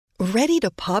Ready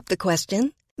to pop the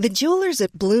question? The jewelers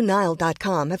at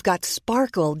BlueNile.com have got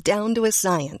sparkle down to a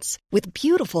science with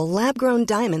beautiful lab-grown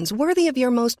diamonds worthy of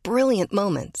your most brilliant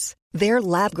moments. Their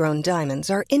lab-grown diamonds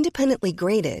are independently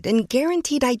graded and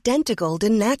guaranteed identical to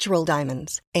natural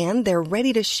diamonds, and they're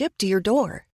ready to ship to your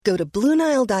door. Go to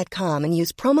BlueNile.com and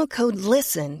use promo code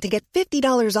LISTEN to get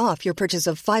 $50 off your purchase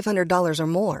of $500 or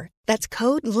more. That's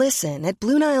code LISTEN at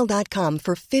BlueNile.com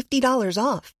for $50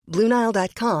 off.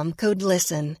 BlueNile.com, code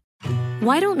LISTEN.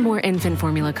 Why don't more infant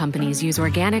formula companies use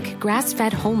organic,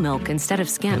 grass-fed whole milk instead of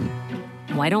skim?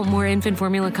 Why don't more infant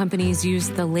formula companies use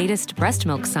the latest breast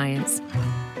milk science?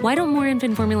 Why don't more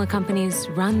infant formula companies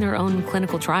run their own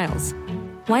clinical trials?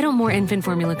 Why don't more infant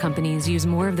formula companies use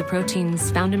more of the proteins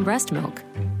found in breast milk?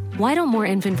 Why don't more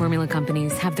infant formula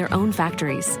companies have their own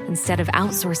factories instead of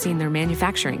outsourcing their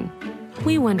manufacturing?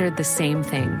 We wondered the same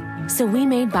thing. So we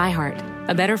made ByHeart,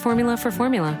 a better formula for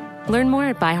formula. Learn more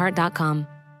at byheart.com.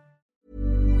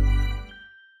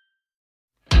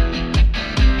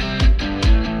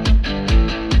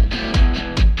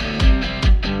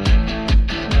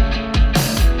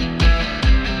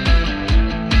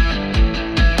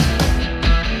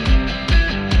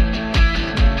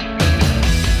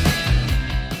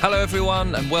 Hello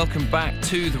everyone and welcome back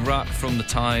to The Ruck from The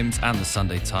Times and The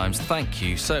Sunday Times. Thank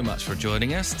you so much for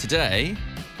joining us. Today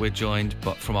we're joined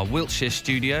from our Wiltshire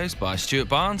studios by Stuart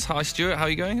Barnes. Hi Stuart, how are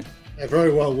you going? Yeah,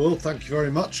 very well, Will. Thank you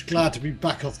very much. Glad to be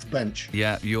back off the bench.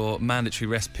 Yeah, your mandatory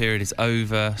rest period is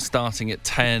over, starting at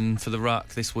 10 for The Ruck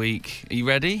this week. Are you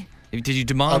ready? Did you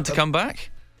demand to come back?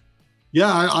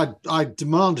 Yeah, I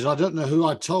demanded. I don't know who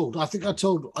I told. I think I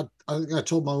told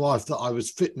my wife that I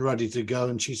was fit and ready to go,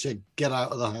 and she said, "Get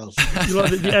out of the house." You're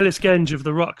like the Ellis Genge of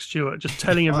The Ruck, Stuart. Just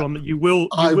telling everyone that you will.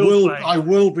 I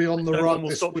will be on The Ruck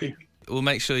this week. We'll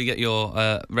make sure you get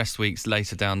your rest weeks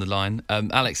later down the line.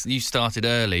 Alex, you started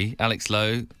early. Alex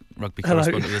Lowe, rugby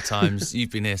correspondent of The Times.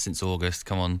 You've been here since August.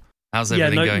 Come on, how's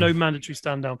everything going? No mandatory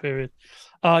stand-down period.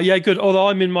 Yeah, good. Although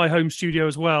I'm in my home studio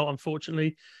as well,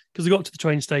 unfortunately, because I got to the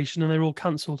train station and they were all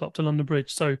cancelled up to London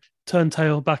Bridge. So turned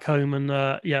tail back home and,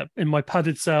 in my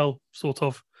padded cell, sort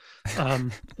of.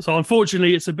 So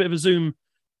unfortunately, it's a bit of a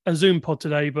Zoom pod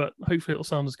today, but hopefully it'll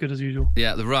sound as good as usual.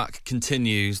 Yeah, the Ruck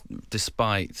continues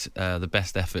despite the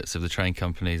best efforts of the train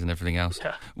companies and everything else.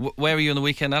 Yeah. Where were you on the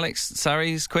weekend, Alex?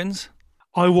 Sarries, Quins?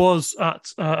 I was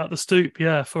at the Stoop,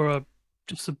 for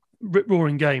just a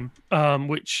rip-roaring game,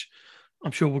 which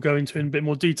I'm sure we'll go into in a bit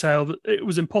more detail. It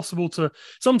was impossible to...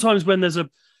 Sometimes when there's a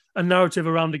narrative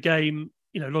around a game,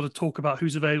 a lot of talk about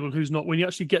who's available and who's not. When you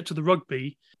actually get to the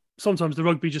rugby, sometimes the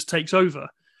rugby just takes over.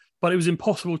 But it was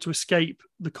impossible to escape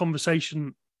the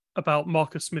conversation about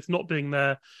Marcus Smith not being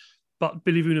there, but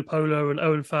Billy Vunipola and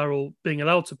Owen Farrell being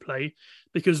allowed to play,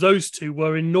 because those two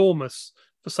were enormous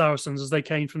for Saracens as they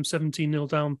came from 17-0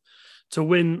 down to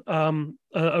win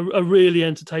a really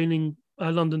entertaining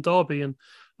London derby. And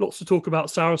lots to talk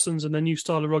about Saracens and their new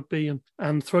style of rugby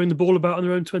and throwing the ball about in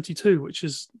their own 22, which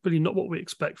is really not what we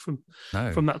expect from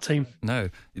that team. No,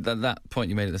 that point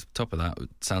you made at the top of that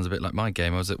sounds a bit like my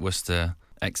game. I was at Worcester,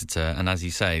 Exeter, and as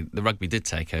you say, the rugby did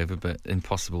take over, but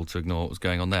impossible to ignore what was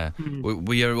going on there.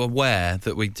 We are aware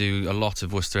that we do a lot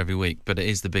of Worcester every week, but it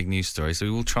is the big news story, so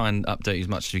we will try and update you as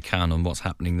much as we can on what's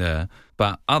happening there.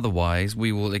 But otherwise,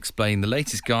 we will explain the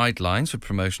latest guidelines for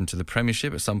promotion to the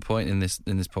Premiership at some point in this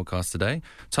podcast today,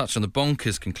 touch on the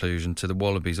bonkers conclusion to the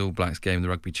Wallabies All Blacks game in the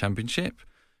Rugby Championship,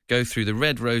 go through the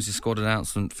Red Roses squad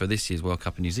announcement for this year's World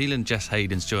Cup in New Zealand. Jess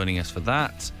Hayden's joining us for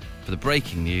that, for the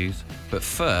breaking news. But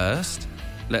first,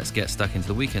 let's get stuck into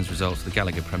the weekend's results of the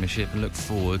Gallagher Premiership and look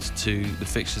forward to the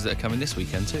fixtures that are coming this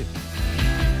weekend too.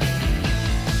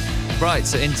 Right,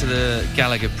 so into the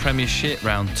Gallagher Premiership,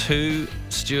 round 2.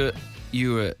 Stuart,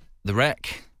 you were at the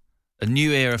Wreck, a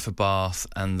new era for Bath,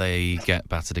 and they get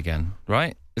battered again,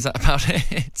 right? Is that about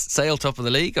it? Sale top of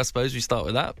the league, I suppose we start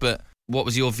with that. But what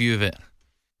was your view of it?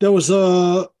 There was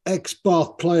a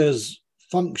ex-Bath players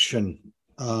function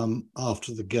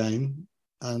after the game.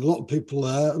 And a lot of people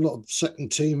there, a lot of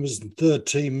second teamers and third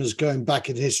teamers going back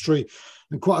in history,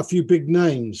 and quite a few big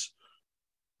names.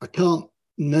 I can't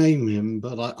name him,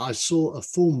 but I saw a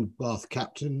former Bath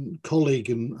captain,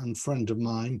 colleague and friend of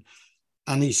mine,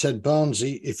 and he said,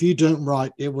 "Barnesy, if you don't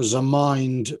write, it was a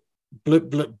mind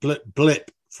blip, blip, blip, blip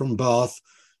from Bath."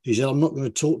 He said, "I'm not going to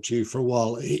talk to you for a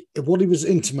while." What he was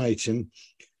intimating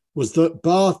was that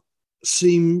Bath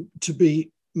seemed to be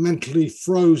mentally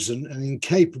frozen and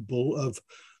incapable of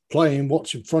playing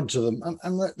what's in front of them.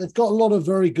 And they've got a lot of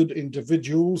very good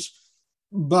individuals,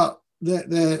 but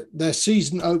their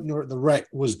season opener at the Wreck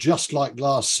was just like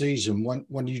last season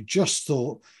when you just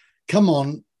thought, come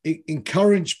on,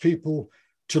 encourage people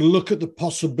to look at the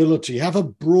possibility, have a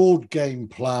broad game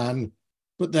plan,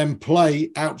 but then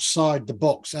play outside the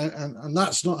box. And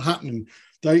that's not happening.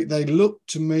 They look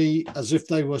to me as if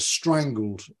they were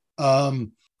strangled.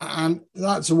 And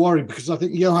that's a worry, because I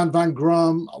think Johan van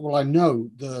Graan, well, I know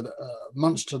that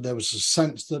Munster, there was a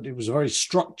sense that it was a very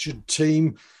structured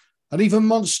team. And even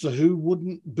Munster, who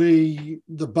wouldn't be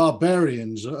the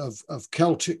barbarians of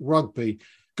Celtic rugby,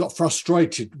 got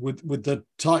frustrated with the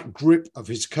tight grip of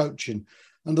his coaching.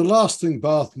 And the last thing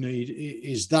Bath need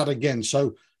is that again.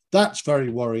 So that's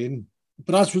very worrying.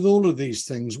 But as with all of these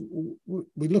things,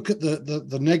 we look at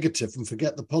the negative and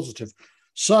forget the positive.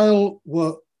 Sale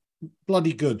were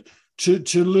bloody good.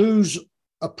 To lose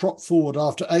a prop forward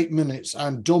after 8 minutes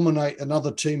and dominate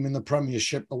another team in the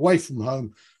Premiership away from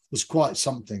home was quite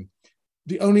something.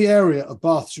 The only area of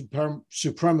Bath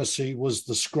supremacy was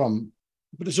the scrum.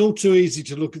 But it's all too easy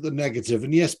to look at the negative.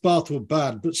 And yes, Bath were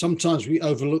bad, but sometimes we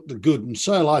overlook the good. And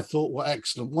Sale, I thought, were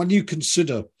excellent. When you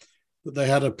consider that they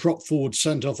had a prop forward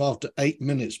sent off after 8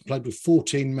 minutes, played with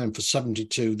 14 men for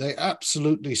 72, they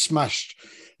absolutely smashed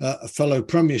a fellow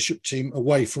Premiership team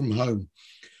away from home.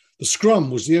 The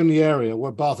scrum was the only area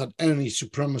where Bath had any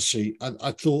supremacy.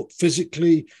 I thought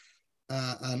physically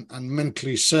and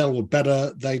mentally Sale were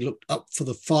better. They looked up for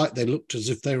the fight. They looked as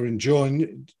if they were enjoying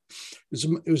it.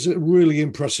 It was a really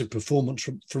impressive performance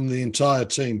from the entire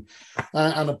team.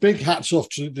 And a big hats off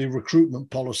to the recruitment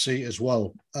policy as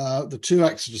well. The two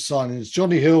Exeter signings,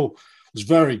 Johnny Hill was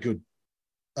very good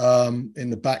in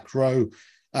the back row.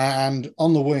 And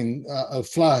on the wing,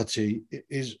 O'Flaherty,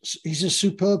 he's a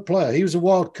superb player. He was a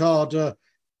wild card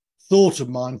thought of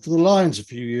mine for the Lions a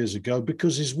few years ago,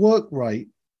 because his work rate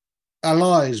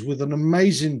allies with an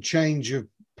amazing change of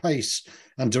pace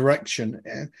and direction.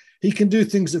 He can do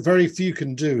things that very few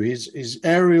can do. His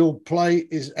aerial play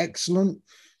is excellent.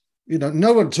 You know,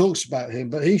 no one talks about him,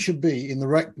 but he should be in the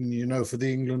reckoning, you know, for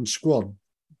the England squad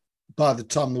by the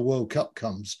time the World Cup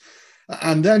comes.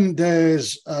 And then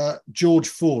there's George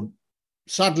Ford.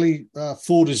 Sadly,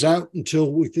 Ford is out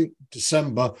until we think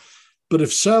December. But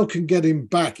if Sale can get him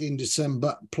back in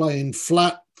December, playing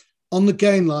flat on the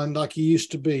gain line like he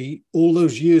used to be all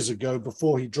those years ago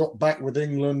before he dropped back with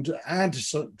England and to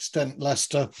some extent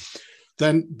Leicester,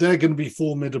 then they're going to be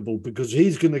formidable, because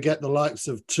he's going to get the likes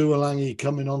of Tuolangi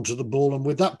coming onto the ball. And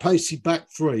with that pacey back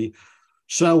three,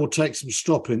 Sale will take some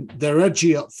stopping. They're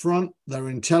edgy up front, they're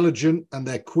intelligent, and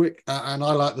they're quick, and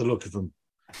I like the look of them.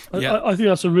 Yeah. I think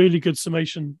that's a really good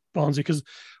summation, Barnsley, because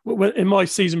in my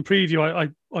season preview,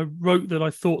 I wrote that I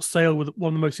thought Sale were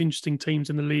one of the most interesting teams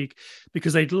in the league,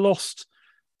 because they'd lost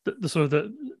the sort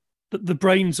of the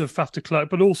brains of Faf de Klerk,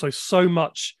 but also so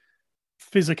much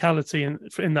physicality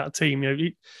in that team.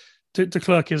 You know, de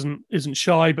Klerk isn't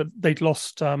shy, but they'd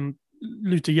lost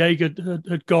Luther Jaeger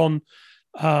had gone.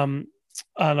 And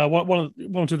one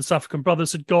or two of the South African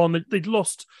brothers had gone. They'd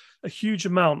lost a huge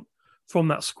amount from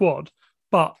that squad.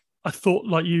 But I thought,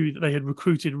 like you, that they had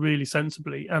recruited really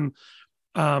sensibly. And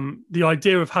the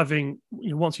idea of having,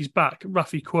 you know, once he's back,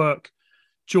 Rafi Quirk,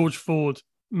 George Ford,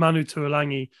 Manu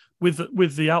Tuolangi,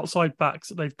 with the outside backs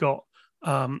that they've got,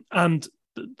 and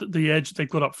the edge they've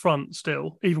got up front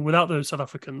still, even without those South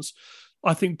Africans,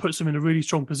 I think puts them in a really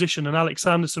strong position. And Alex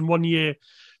Sanderson, 1 year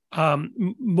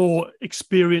more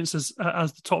experience as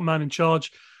the top man in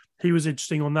charge, he was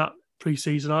interesting on that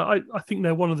pre-season. I think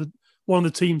they're one of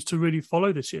the teams to really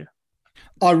follow this year.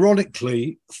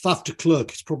 Ironically, Faf de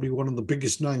Klerk is probably one of the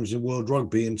biggest names in world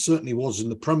rugby, and certainly was in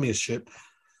the Premiership.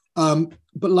 But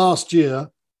last year,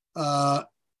 I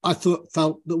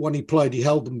felt that when he played, he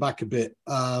held them back a bit.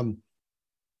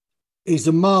 He's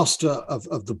a master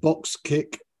of the box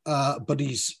kick, but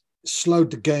he's slowed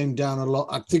the game down a lot.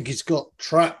 I think he's got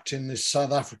trapped in this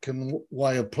South African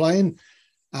way of playing,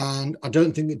 and I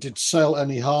don't think it did Sale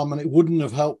any harm, and it wouldn't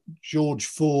have helped George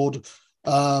Ford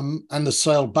and the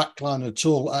Sale backline at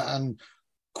all. And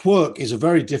Quirk is a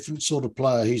very different sort of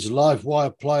player. He's a live wire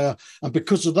player, and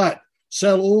because of that,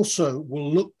 Sale also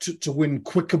will look to win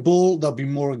quicker ball. They'll be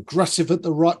more aggressive at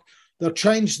the right. They'll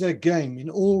change their game in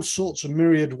all sorts of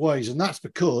myriad ways, and that's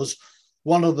because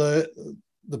one of the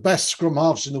best scrum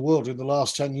halves in the world in the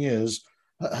last 10 years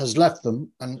has left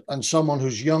them, and someone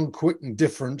who's young, quick and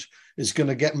different is going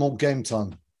to get more game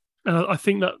time. And I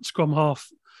think that scrum half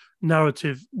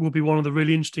narrative will be one of the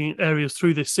really interesting areas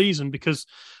through this season, because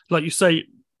like you say,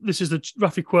 this is the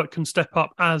Rafi Quirk can step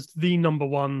up as the number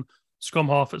one scrum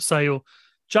half at Sale.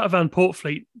 Jack Van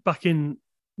Portfleet back in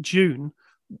June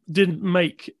didn't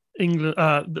make England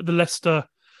the Leicester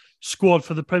squad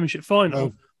for the Premiership final.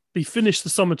 No. He finished the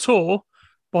summer tour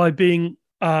by being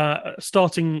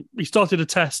he started a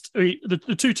test.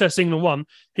 The two tests England won.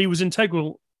 He was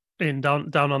integral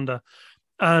down under.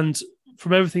 And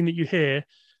from everything that you hear,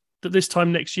 that this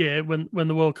time next year, when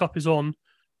the World Cup is on,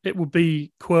 it will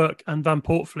be Quirk and Van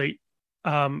Portfleet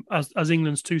as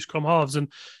England's two scrum halves,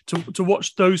 and to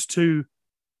watch those two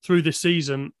through this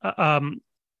season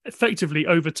effectively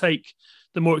overtake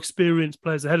the more experienced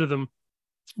players ahead of them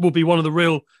will be one of the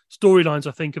real storylines,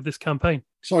 I think, of this campaign.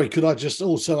 Sorry, could I just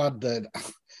also add that?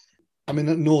 I mean,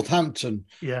 at Northampton,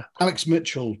 Alex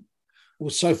Mitchell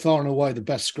was so far and away the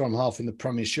best scrum half in the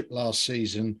Premiership last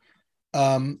season.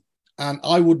 And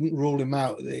I wouldn't rule him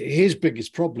out. His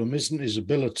biggest problem isn't his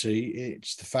ability.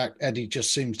 It's the fact Eddie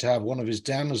just seems to have one of his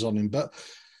downers on him. But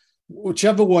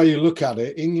whichever way you look at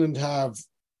it, England have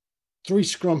 3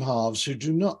 scrum halves who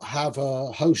do not have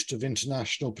a host of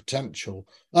international potential,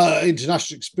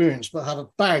 international experience, but have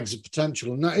bags of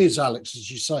potential. And that is, Alex, as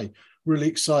you say, really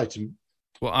exciting.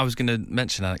 Well, I was going to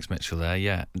mention Alex Mitchell there,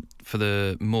 yeah. For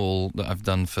the Maul that I've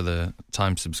done for the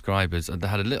Times subscribers, I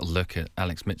had a little look at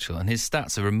Alex Mitchell, and his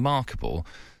stats are remarkable.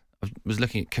 I was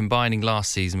looking at combining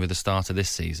last season with the start of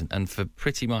this season, and for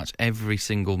pretty much every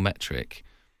single metric,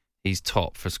 he's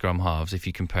top for scrum halves if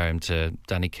you compare him to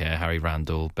Danny Care, Harry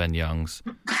Randall, Ben Youngs,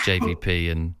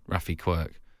 JVP and Rafi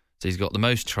Quirk. So he's got the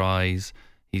most tries,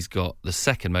 he's got the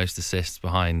second most assists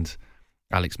behind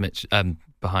Alex Mitchell,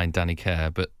 behind Danny Care,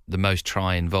 but the most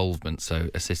try involvement, so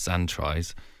assists and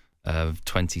tries, of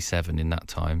 27 in that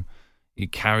time. He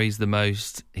carries the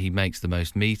most, he makes the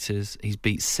most metres, he's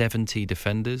beat 70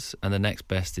 defenders, and the next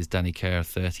best is Danny Care,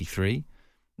 33.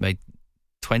 Made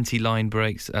 20 line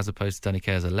breaks as opposed to Danny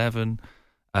Care's 11.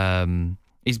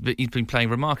 He's been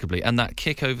playing remarkably, and that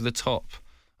kick over the top,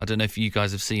 I don't know if you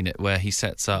guys have seen it, where he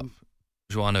sets up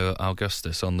João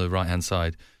Augustus on the right-hand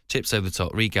side, chips over the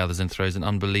top, regathers and throws an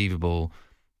unbelievable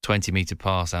 20-metre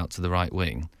pass out to the right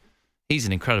wing. He's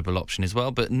an incredible option as well,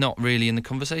 but not really in the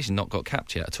conversation, not got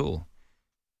capped yet at all.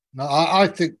 No, I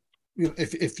think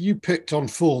if you picked on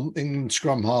form England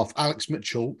scrum half, Alex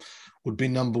Mitchell would be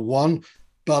number one.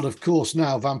 But of course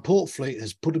now Van Portfleet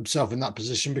has put himself in that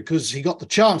position because he got the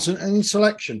chance and in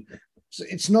selection. So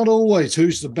it's not always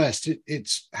who's the best.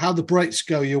 It's how the breaks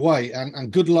go your way.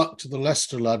 And good luck to the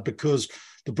Leicester lad because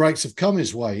the breaks have come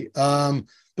his way.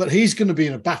 But he's going to be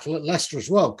in a battle at Leicester as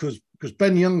well because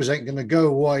Ben Youngs ain't going to go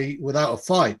away without a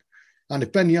fight. And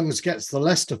if Ben Youngs gets the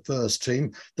Leicester first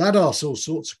team, that asks all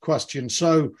sorts of questions.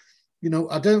 So,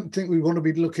 I don't think we want to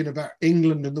be looking about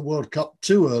England in the World Cup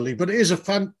too early, but it is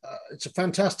it's a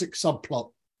fantastic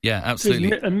subplot. Yeah,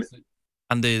 absolutely.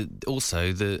 And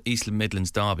also the East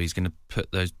Midlands derby is going to put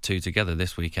those two together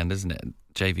this weekend, isn't it?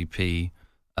 JVP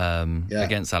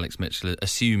against Alex Mitchell,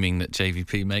 assuming that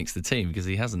JVP makes the team because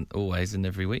he hasn't always in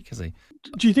every week, has he?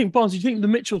 Do you think, Barnes, the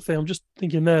Mitchell thing, I'm just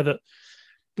thinking there that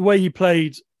the way he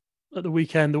played at the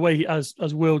weekend, the way he, as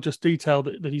Will just detailed,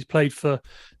 that he's played for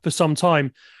some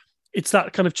time, it's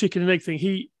that kind of chicken and egg thing.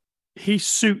 He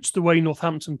suits the way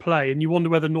Northampton play, and you wonder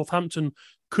whether Northampton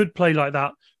could play like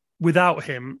that without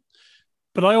him.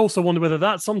 But I also wonder whether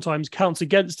that sometimes counts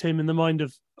against him in the mind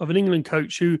of an England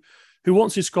coach who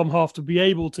wants his scrum half to be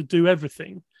able to do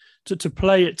everything, to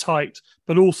play it tight,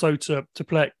 but also to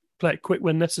play it quick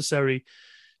when necessary.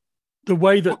 The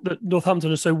way that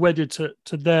Northampton are so wedded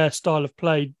to their style of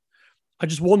play, I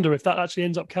just wonder if that actually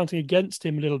ends up counting against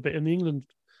him a little bit in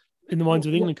the minds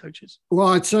of the England coaches. Well,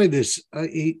 I'd say this: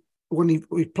 when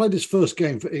he played his first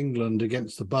game for England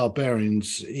against the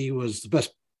Barbarians, he was the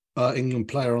best England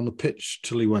player on the pitch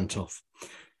till he went off.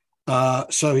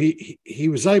 So he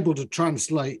was able to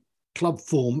translate club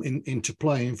form into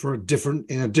playing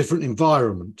in a different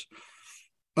environment.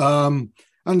 And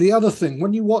the other thing,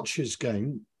 when you watch his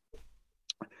game,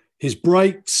 his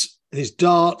breaks, his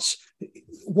darts,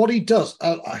 what he does,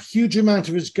 a huge amount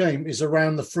of his game is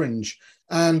around the fringe.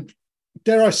 And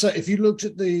dare I say, if you looked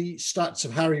at the stats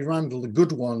of Harry Randall, the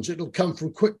good ones, it'll come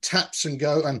from quick taps and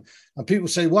go. And people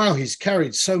say, wow, he's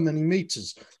carried so many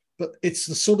meters. But it's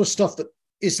the sort of stuff that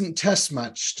isn't test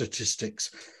match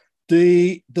statistics.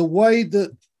 The way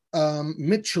that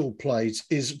Mitchell plays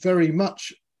is very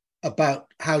much about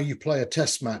how you play a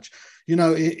test match.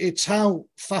 It's how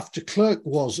Faf de Klerk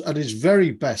was at his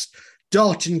very best,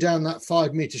 darting down that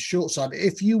 5 metre short side.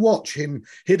 If you watch him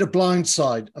hit a blind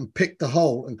side and pick the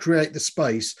hole and create the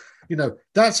space,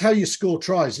 that's how you score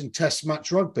tries in test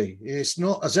match rugby. It's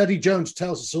not, as Eddie Jones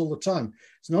tells us all the time,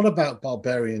 it's not about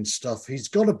barbarian stuff. He's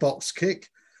got a box kick.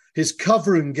 His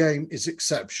covering game is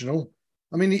exceptional.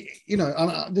 I mean,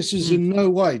 this is in no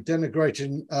way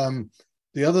denigrating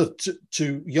the other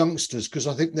two youngsters because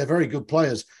I think they're very good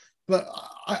players. But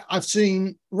I've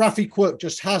seen Rafi Quirk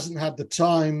just hasn't had the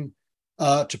time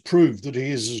to prove that he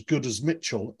is as good as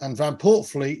Mitchell. And Van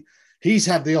Portfleet, he's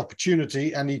had the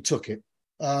opportunity and he took it.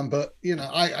 But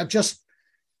I just,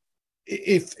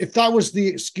 if that was the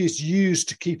excuse used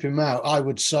to keep him out, I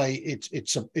would say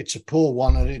it's a poor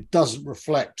one, and it doesn't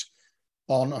reflect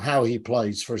on how he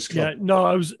plays for his club. Yeah, no,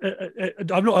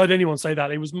 I've not heard anyone say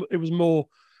that. It was more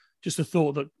just a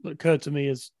thought that occurred to me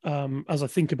as I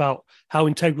think about how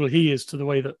integral he is to the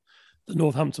way that the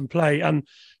Northampton play, and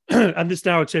this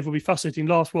narrative will be fascinating.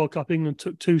 Last World Cup, England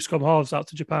took 2 scrum halves out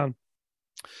to Japan.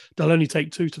 They'll only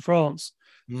take 2 to France.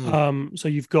 So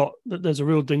you've got, there's a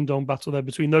real ding-dong battle there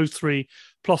between those 3,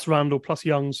 plus Randall, plus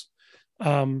Youngs,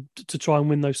 to try and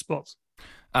win those spots.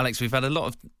 Alex, we've had a lot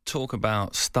of talk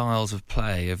about styles of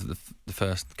play over the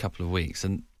first couple of weeks,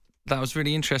 and that was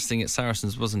really interesting at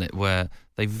Saracens, wasn't it, where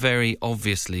they very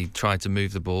obviously tried to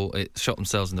move the ball. It shot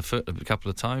themselves in the foot a couple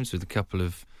of times with a couple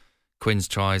of Quinn's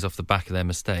tries off the back of their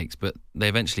mistakes, but they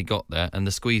eventually got there, and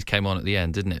the squeeze came on at the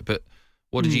end, didn't it? But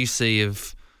what did you see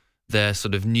of their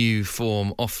sort of new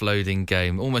form offloading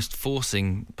game, almost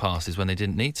forcing passes when they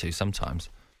didn't need to sometimes?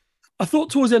 I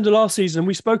thought towards the end of last season,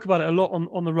 we spoke about it a lot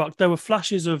on the ruck, there were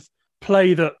flashes of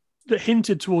play that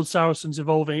hinted towards Saracens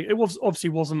evolving. It obviously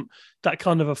wasn't that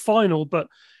kind of a final, but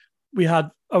we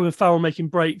had Owen Farrell making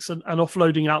breaks and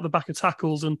offloading out the back of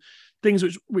tackles and things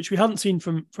which we hadn't seen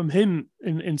from him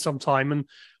in some time. And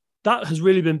that has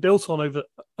really been built on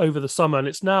over the summer. And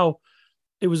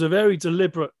it was a very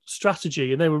deliberate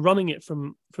strategy, and they were running it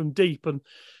from deep. And,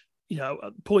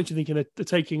 at the point you're thinking they're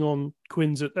taking on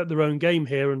Quins at their own game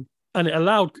here. And it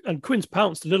allowed, and Quins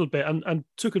pounced a little bit and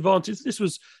took advantage. This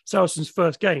was Saracens'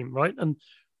 first game, right? And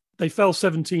they fell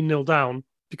 17-0 down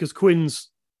because Quins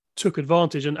took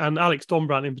advantage. And Alex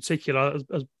Dombrandt in particular,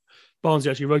 as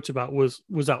Barnsley actually wrote about, was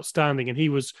outstanding. And he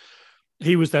was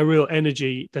their real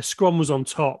energy. Their scrum was on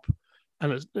top.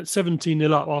 And at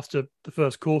 17-0 up after the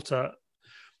first quarter,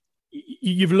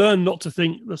 you've learned not to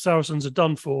think the Saracens are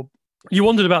done for. You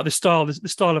wondered about this style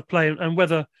of play and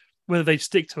whether they'd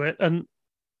stick to it.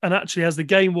 And actually, as the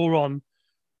game wore on,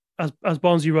 as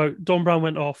Barnsley wrote, Dombrandt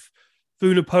went off.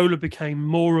 Vunipola became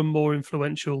more and more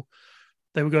influential.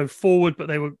 They were going forward, but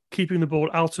they were keeping the ball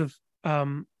out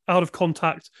of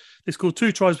contact. They scored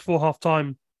 2 tries before half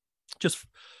time. Just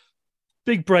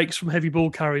big breaks from heavy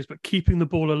ball carries, but keeping the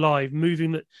ball alive,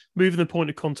 moving the point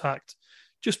of contact.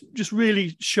 Just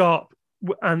really sharp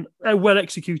and well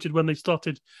executed when they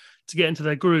started to get into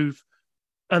their groove.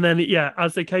 And then,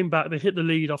 as they came back, they hit the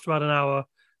lead after about an hour,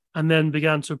 and then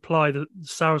began to apply the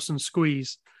Saracen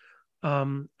squeeze,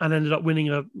 and ended up winning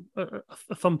a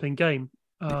thumping game.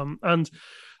 Listen,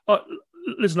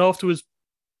 afterwards,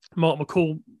 Mark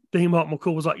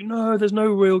McCall was like, no, there's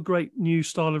no real great new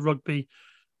style of rugby.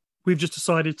 We've just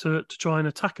decided to try and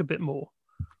attack a bit more,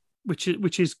 which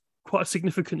is quite a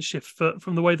significant shift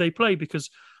from the way they play, because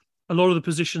a lot of the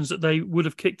positions that they would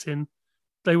have kicked in,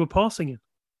 they were passing in.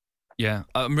 Yeah,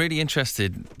 I'm really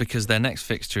interested because their next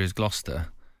fixture is Gloucester,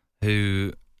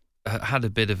 who had a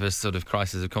bit of a sort of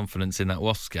crisis of confidence in that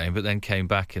Wasps game, but then came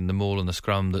back in the maul and the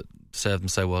scrum that served them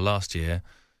so well last year,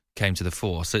 came to the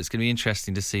fore. So it's going to be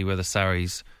interesting to see whether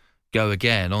Sarries go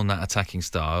again on that attacking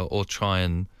style or try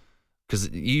and... Because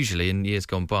usually in years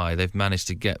gone by, they've managed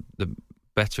to get the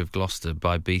better of Gloucester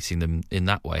by beating them in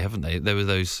that way, haven't they? There were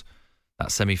that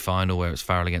semi-final where it was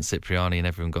Farrell against Cipriani and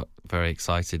everyone got very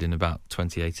excited in about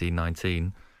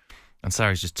 2018-19. And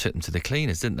Sarries just took them to the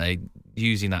cleaners, didn't they?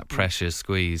 Using that pressure,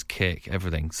 squeeze, kick,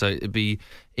 everything. So it'd be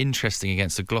interesting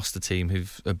against a Gloucester team who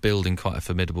are building quite a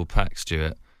formidable pack,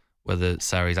 Stuart, whether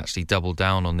Sarries actually double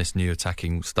down on this new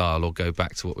attacking style or go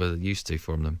back to what we're used to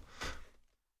from them.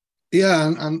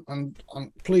 Yeah, and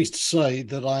I'm pleased to say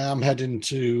that I am heading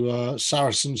to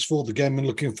Saracens for the game and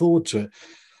looking forward to it.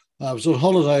 I was on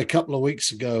holiday a couple of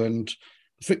weeks ago and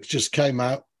the fixtures came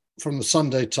out from the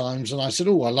Sunday Times, and I said,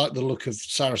 I like the look of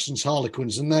Saracens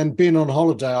Harlequins. And then being on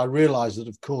holiday, I realised that,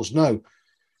 of course, no,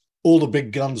 all the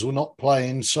big guns were not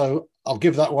playing. So I'll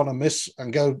give that one a miss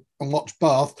and go and watch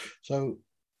Bath. So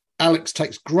Alex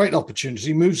takes great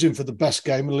opportunity, moves in for the best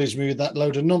game and leaves me with that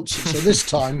load of nonsense. So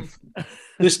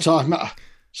this time,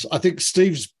 I think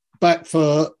Steve's back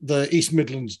for the East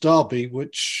Midlands derby,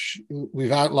 which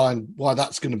we've outlined why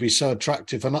that's going to be so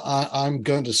attractive. And I'm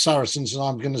going to Saracens and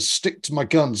I'm going to stick to my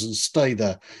guns and stay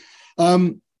there.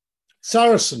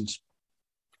 Saracens,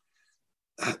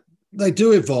 they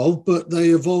do evolve, but they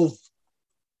evolve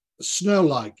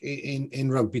snow-like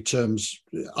in rugby terms.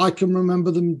 I can remember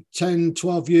them 10,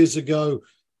 12 years ago.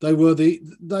 They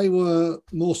were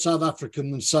more South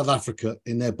African than South Africa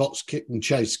in their box kick and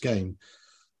chase game.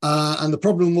 And the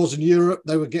problem was in Europe,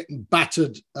 they were getting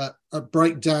battered at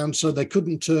breakdown, so they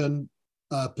couldn't turn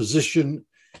position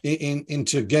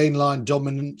into gain line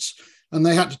dominance. and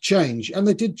they had to change, and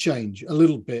they did change a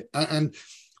little bit. And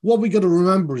what we got to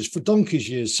remember is, for donkey's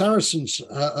years, Saracens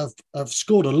have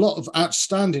scored a lot of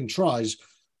outstanding tries.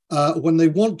 When they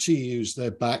want to use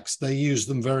their backs, they use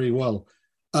them very well.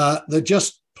 They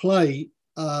just play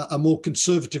a more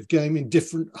conservative game in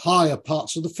different higher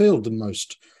parts of the field than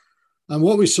most. And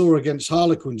what we saw against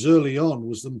Harlequins early on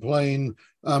was them playing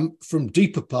from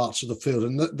deeper parts of the field.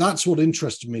 And that's what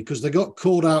interested me, because they got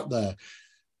caught out there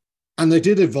and they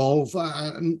did evolve.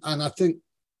 And I think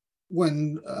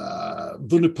when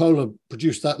Vunipola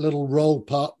produced that little roll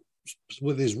part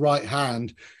with his right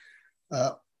hand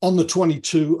on the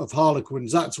 22 of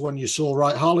Harlequins, that's when you saw,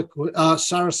 right,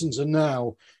 Saracens are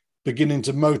now beginning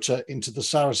to motor into the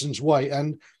Saracens' way.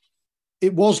 And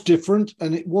it was different,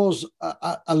 and it was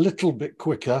a little bit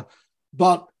quicker.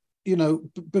 But, you know,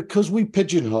 because we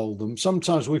pigeonhole them,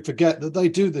 sometimes we forget that they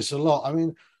do this a lot. I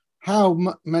mean, how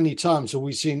many times have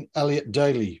we seen Elliot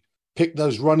Daly pick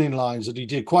those running lines that he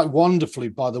did quite wonderfully,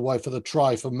 by the way, for the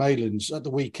try for Malins at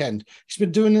the weekend? He's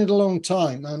been doing it a long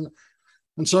time.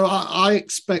 And so I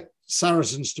expect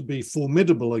Saracens to be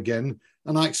formidable again,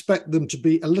 and I expect them to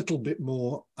be a little bit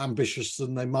more ambitious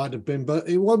than they might have been, but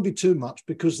it won't be too much,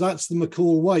 because that's the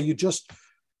McCall way. You just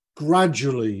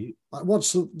gradually,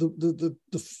 what's the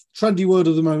trendy word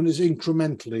of the moment is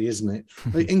incrementally, isn't it?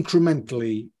 They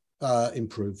incrementally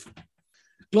improve.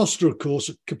 Gloucester, of course,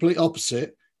 a complete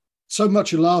opposite. So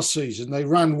much of last season, they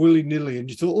ran willy-nilly, and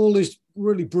you thought all these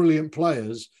really brilliant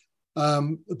players,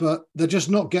 but they're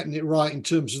just not getting it right in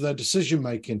terms of their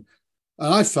decision-making.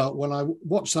 And I felt, when I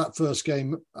watched that first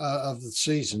game of the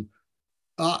season,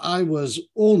 I was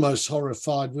almost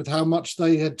horrified with how much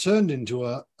they had turned into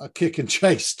a kick and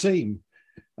chase team.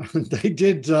 And they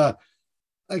did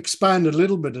expand a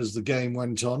little bit as the game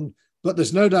went on, but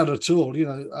there's no doubt at all, you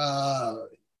know,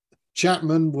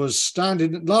 Chapman was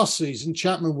standing last season.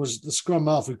 Chapman was the scrum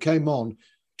half who came on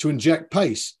to inject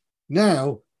pace.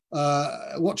 Now,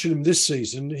 watching him this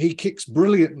season, he kicks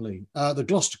brilliantly. The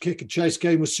Gloucester kick and chase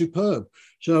game was superb.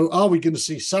 So are we going to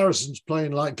see Saracens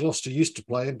playing like Gloucester used to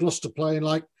play, and Gloucester playing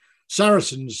like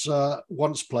Saracens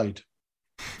once played?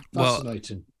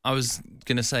 Fascinating. Well, I was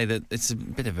going to say that it's a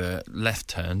bit of a left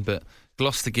turn, but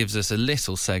Gloucester gives us a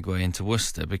little segue into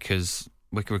Worcester, because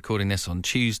we're recording this on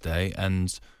Tuesday,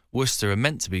 and Worcester are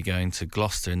meant to be going to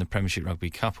Gloucester in the Premiership Rugby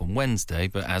Cup on Wednesday,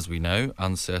 but as we know,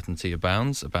 uncertainty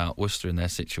abounds about Worcester and their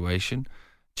situation.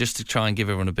 Just to try and give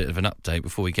everyone a bit of an update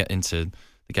before we get into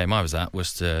the game I was at,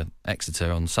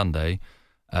 Worcester-Exeter on Sunday,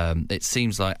 it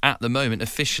seems like at the moment,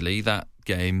 officially, that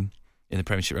game in the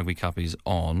Premiership Rugby Cup is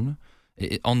on.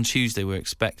 On Tuesday, we're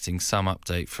expecting some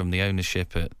update from the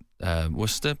ownership at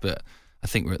Worcester, but I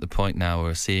think we're at the point now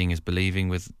where seeing is believing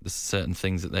with the certain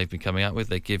things that they've been coming out with.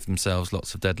 They give themselves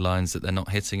lots of deadlines that they're not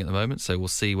hitting at the moment. So we'll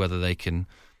see whether they can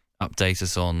update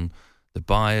us on the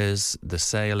buyers, the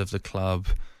sale of the club,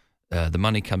 the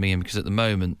money coming in. Because at the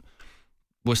moment,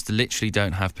 Worcester literally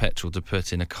don't have petrol to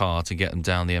put in a car to get them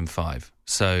down the M5.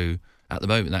 So at the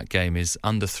moment, that game is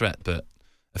under threat, but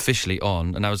officially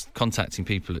on. And I was contacting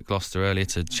people at Gloucester earlier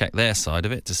to check their side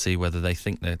of it, to see whether they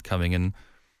think they're coming. And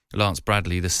Lance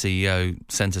Bradley, the CEO,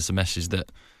 sent us a message that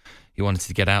he wanted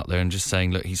to get out there and just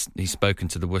saying, look, he's spoken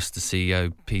to the Worcester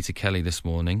CEO, Peter Kelly, this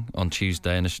morning on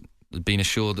Tuesday, and been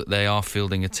assured that they are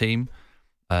fielding a team.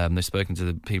 They've spoken to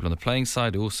the people on the playing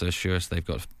side who also assure us they've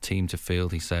got a team to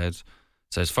field, he said.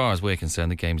 So as far as we're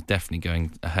concerned, the game's definitely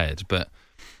going ahead. But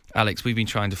Alex, we've been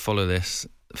trying to follow this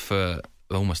for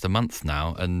almost a month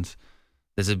now, and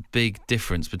there's a big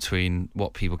difference between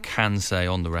what people can say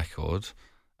on the record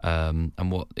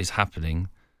and what is happening,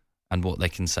 and what they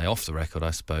can say off the record, I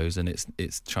suppose. And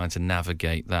it's trying to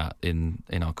navigate that in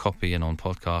our copy and on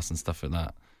podcasts and stuff like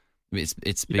that.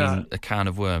 It's been a can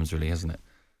of worms, really, hasn't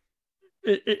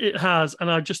it? It has,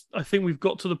 and I think we've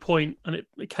got to the point, and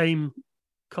it came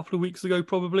a couple of weeks ago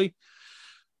probably,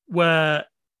 where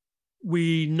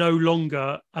we no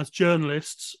longer, as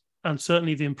journalists, and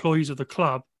certainly the employees of the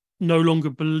club, no longer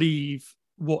believe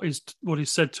what is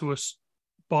said to us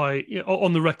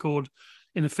on the record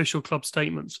in official club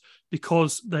statements,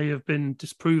 because they have been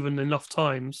disproven enough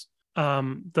times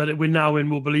that we're now in,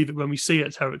 we'll believe it when we see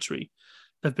it territory.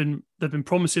 There've been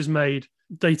promises made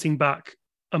dating back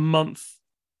a month,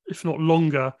 if not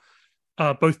longer,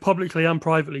 both publicly and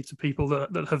privately, to people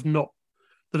that have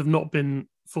not been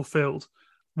fulfilled.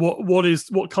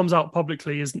 What comes out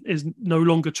publicly is no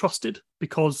longer trusted,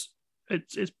 because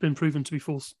it's been proven to be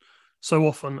false so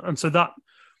often, and so that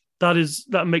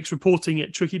makes reporting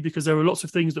it tricky, because there are lots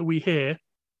of things that we hear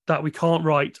that we can't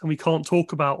write and we can't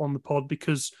talk about on the pod,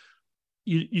 because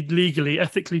you legally,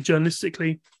 ethically,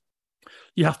 journalistically,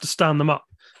 you have to stand them up.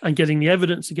 and getting the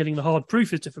evidence and getting the hard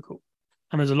proof is difficult.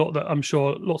 And there's a lot that I'm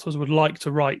sure lots of us would like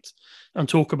to write and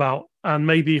talk about, and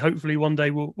maybe hopefully one day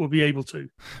we'll be able to.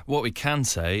 What we can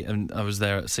say, and I was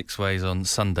there at Six Ways on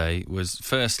Sunday, was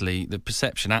firstly the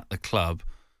perception at the club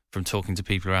from talking to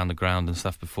people around the ground and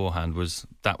stuff beforehand was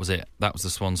that was it. That was the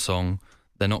swan song.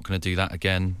 They're not going to do that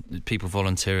again. People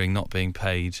volunteering, not being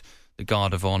paid. The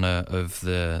guard of honour of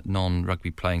the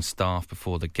non-rugby playing staff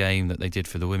before the game that they did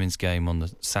for the women's game on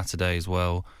the Saturday as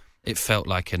well. It felt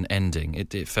like an ending.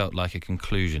 It felt like a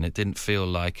conclusion. It didn't feel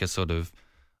like a sort of,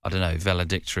 I don't know,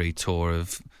 valedictory tour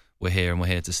of we're here and we're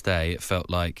here to stay. It felt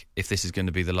like if this is going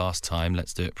to be the last time,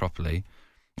 let's do it properly.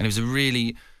 And it was a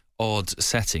really odd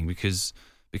setting because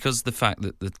the fact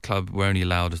that the club were only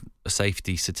allowed a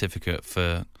safety certificate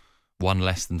for one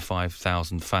less than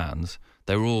 5,000 fans,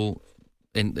 they were all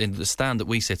in the stand that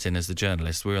we sit in as the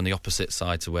journalists. We're on the opposite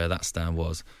side to where that stand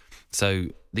was. So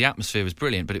the atmosphere was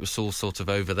brilliant, but it was all sort of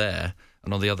over there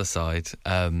and on the other side.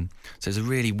 So it's a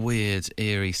really weird,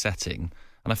 eerie setting.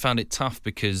 And I found it tough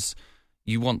because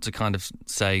you want to kind of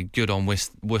say good on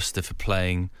Worcester for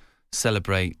playing,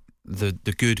 celebrate the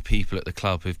good people at the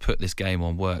club who've put this game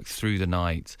on, worked through the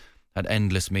night, had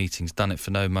endless meetings, done it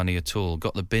for no money at all,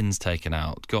 got the bins taken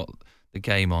out, got the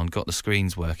game on, got the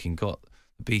screens working, got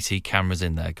BT cameras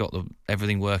in there, got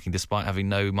everything working despite having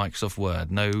no Microsoft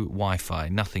Word, no Wi-Fi,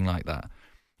 nothing like that.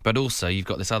 But also you've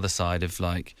got this other side of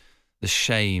like the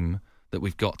shame that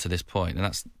we've got to this point. And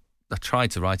I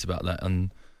tried to write about that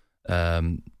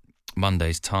on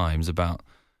Monday's Times about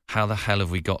how the hell have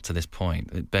we got to this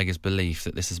point? It beggars belief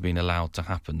that this has been allowed to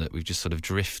happen, that we've just sort of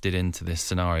drifted into this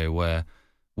scenario where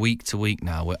week to week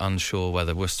now we're unsure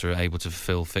whether Worcester are able to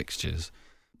fulfil fixtures.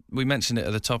 We mentioned it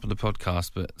at the top of the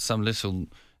podcast, but some little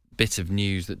bit of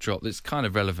news that dropped that's kind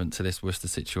of relevant to this Worcester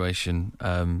situation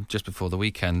just before the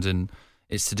weekend, and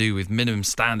it's to do with minimum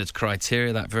standards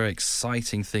criteria, that very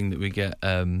exciting thing that we get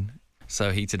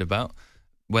so heated about,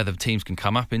 whether teams can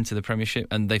come up into the Premiership.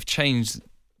 And they've changed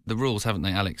the rules, haven't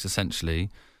they, Alex, essentially,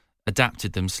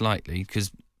 adapted them slightly,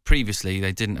 because previously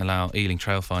they didn't allow Ealing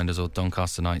Trailfinders or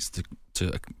Doncaster Knights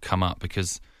to come up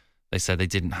because they said they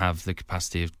didn't have the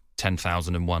capacity of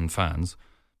 10,001 fans.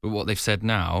 But what they've said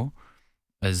now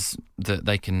is that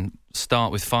they can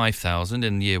start with 5,000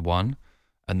 in year one,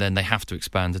 and then they have to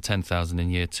expand to 10,000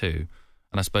 in year two.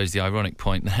 And I suppose the ironic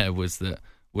point there was that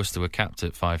Worcester were capped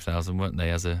at 5,000, weren't they,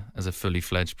 as a fully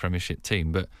fledged Premiership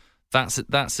team? But that's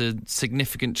a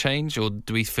significant change, or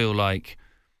do we feel like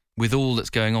with all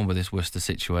that's going on with this Worcester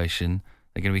situation,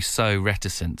 they're going to be so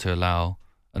reticent to allow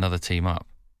another team up?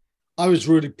 I was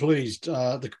really pleased.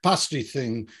 The capacity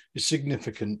thing is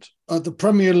significant. The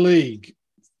Premier League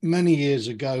many years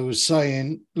ago was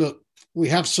saying, look, we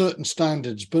have certain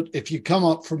standards, but if you come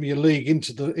up from your league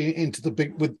into the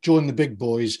big, join the big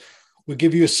boys, we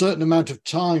give you a certain amount of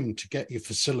time to get your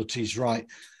facilities right.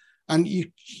 And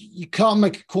you can't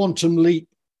make a quantum leap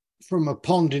from a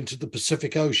pond into the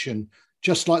Pacific Ocean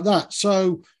just like that.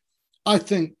 So I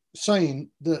think saying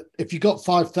that if you got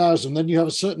 5,000, then you have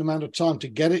a certain amount of time to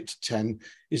get it to 10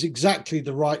 is exactly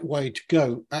the right way to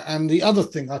go. And the other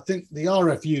thing, I think the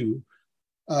RFU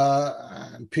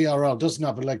and PRL doesn't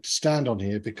have a leg to stand on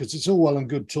here, because it's all well and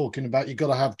good talking about you've got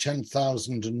to have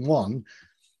 10,001.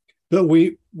 But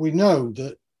we know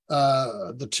that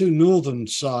the two northern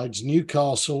sides,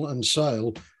 Newcastle and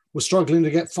Sale, were struggling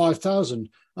to get 5,000.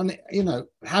 And, you know,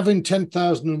 having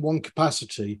 10,001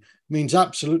 capacity means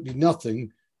absolutely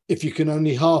nothing if you can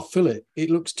only half fill it. It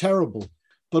looks terrible.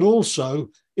 But also,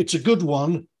 it's a good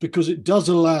one because it does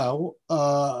allow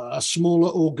a smaller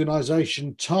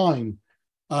organisation time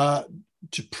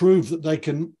to prove that they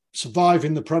can survive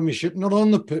in the Premiership, not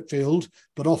on the pit field,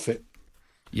 but off it.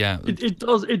 Yeah,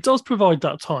 it does provide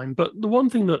that time. But the one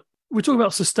thing that we're talking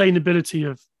about, sustainability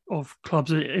of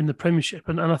clubs in the Premiership,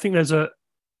 and I think there's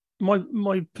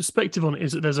my perspective on it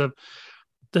is that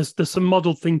there's some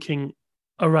muddled thinking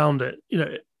around it. You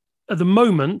know, at the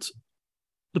moment,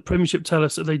 the Premiership tell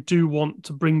us that they do want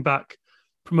to bring back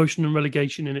promotion and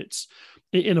relegation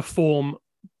in a form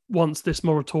once this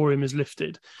moratorium is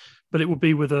lifted, but it will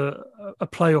be with a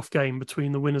playoff game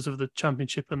between the winners of the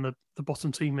Championship and the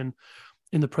bottom team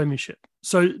in the Premiership.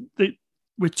 So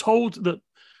we're told that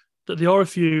the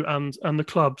RFU and the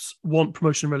clubs want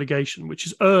promotion and relegation, which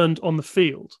is earned on the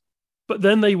field, but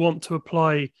then they want to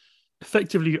apply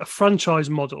effectively a franchise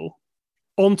model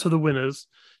onto the winners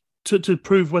to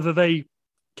prove whether they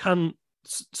can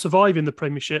survive in the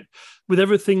Premiership with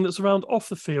everything that's around off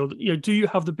the field. You know, do you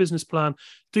have the business plan?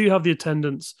 Do you have the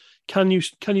attendance? Can you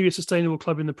be a sustainable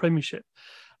club in the Premiership?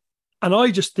 And I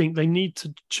just think they need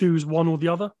to choose one or the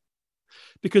other,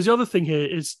 because the other thing here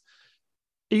is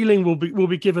Ealing will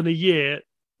be given a year.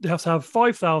 They have to have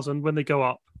 5,000 when they go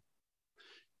up,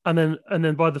 and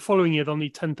then by the following year they'll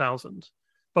need 10,000.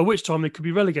 By which time they could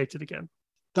be relegated again.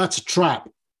 That's a trap.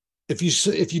 If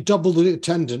you double the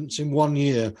attendance in 1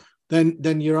 year,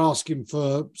 then you're asking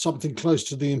for something close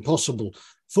to the impossible.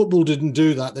 Football didn't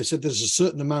do that. They said there's a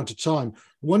certain amount of time.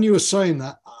 When you were saying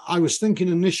that, I was thinking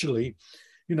initially,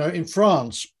 in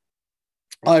France,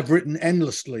 I've written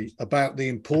endlessly about the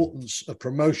importance of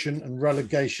promotion and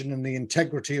relegation and the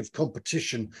integrity of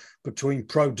competition between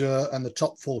Pro 2 and the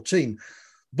top 14.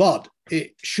 But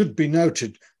it should be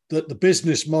noted that the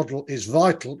business model is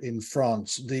vital in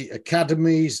France. The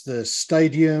academies, the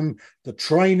stadium, the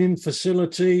training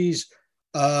facilities,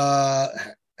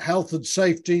 health and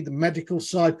safety, the medical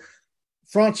side.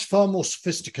 France is far more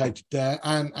sophisticated there.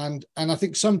 And I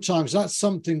think sometimes that's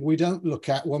something we don't look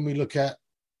at when we look at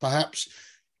perhaps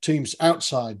teams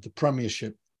outside the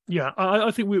Premiership. Yeah,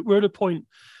 I think we're at a point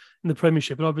in the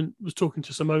Premiership, and I was talking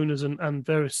to some owners and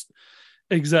various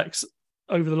execs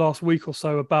over the last week or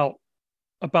so about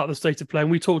the state of play, and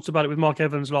we talked about it with Mark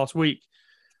Evans last week.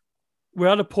 We're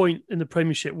at a point in the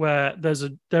Premiership where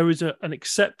there is an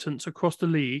acceptance across the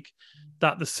league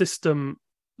that the system,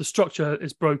 the structure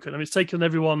is broken. I mean, it's taken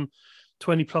everyone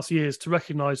 20 plus years to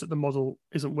recognise that the model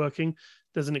isn't working.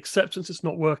 There's an acceptance it's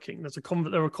not working.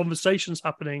 There are conversations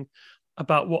happening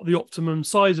about what the optimum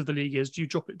size of the league is. Do you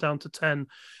drop it down to 10?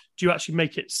 Do you actually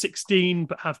make it 16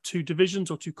 but have 2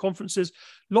 divisions or 2 conferences?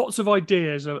 Lots of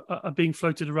ideas are being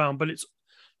floated around, but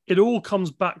it all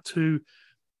comes back to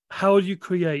how do you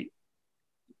create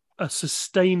a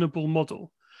sustainable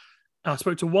model? I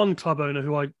spoke to one club owner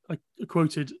who I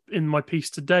quoted in my piece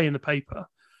today in the paper,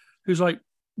 who's like,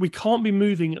 we can't be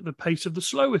moving at the pace of the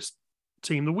slowest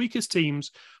team. The weakest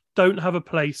teams don't have a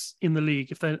place in the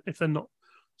league if they're not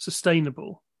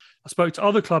sustainable. I spoke to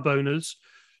other club owners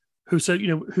who said,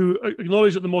 who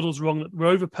acknowledge that the model's wrong, that we're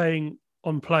overpaying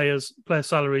on player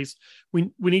salaries.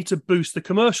 We need to boost the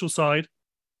commercial side,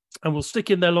 and we'll stick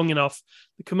in there long enough.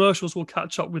 The commercials will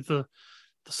catch up with the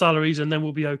salaries, and then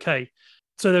we'll be okay.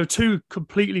 So there are 2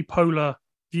 completely polar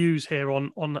views here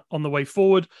on the way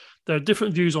forward. There are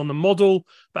different views on the model,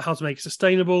 about how to make it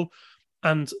sustainable.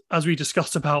 And as we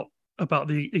discussed about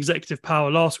the executive power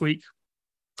last week,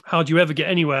 how do you ever get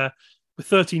anywhere with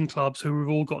 13 clubs who have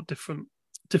all got different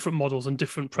models and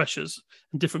different pressures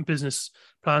and different business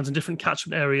plans and different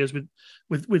catchment areas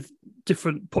with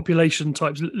different population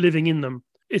types living in them?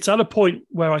 It's at a point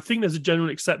where I think there's a general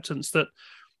acceptance that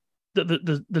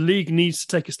the league needs to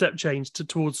take a step change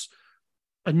towards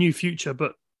a new future,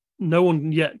 but no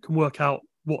one yet can work out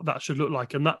what that should look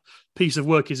like. And that piece of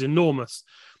work is enormous.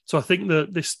 So I think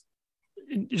that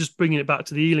just bringing it back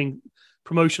to the Ealing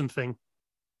promotion thing,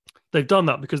 they've done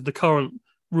that because the current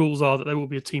rules are that there will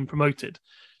be a team promoted.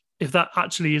 If that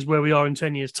actually is where we are in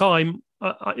 10 years' time,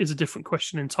 is a different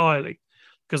question entirely,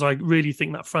 because I really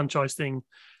think that franchise thing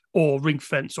or ring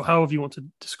fence or however you want to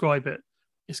describe it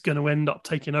is going to end up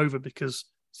taking over, because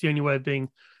it's the only way of being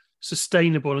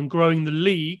sustainable and growing the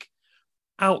league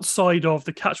outside of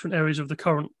the catchment areas of the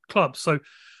current clubs. So,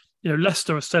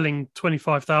 Leicester are selling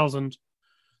 25,000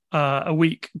 a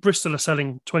week. Bristol are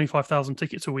selling 25,000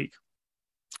 tickets a week.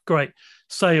 Great.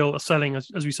 Sale are selling, as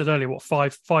we said earlier,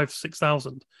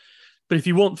 6,000. But if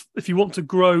you want to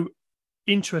grow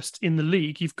interest in the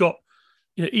league, you've got,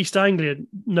 East Anglia,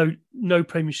 no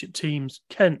Premiership teams.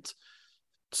 Kent,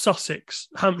 Sussex,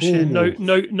 Hampshire,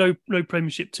 no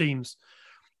Premiership teams.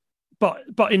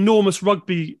 But enormous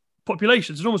rugby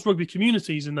populations, enormous rugby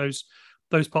communities in those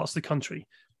parts of the country.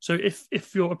 So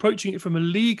if you're approaching it from a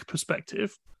league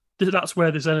perspective, that's where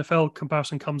this NFL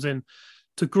comparison comes in.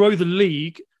 To grow the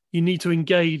league, you need to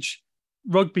engage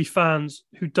rugby fans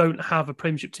who don't have a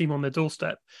Premiership team on their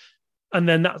doorstep, and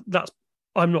then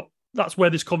that's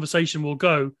where this conversation will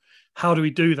go. How do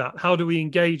we do that? How do we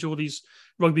engage all these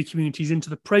rugby communities into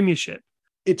the Premiership?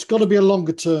 It's got to be a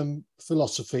longer term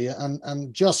philosophy,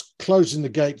 and just closing the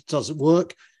gate doesn't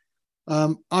work.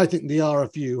 I think the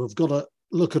RFU have got to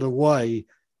look at a way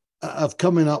of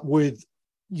coming up with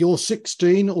your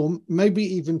 16 or maybe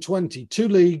even 22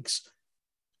 leagues,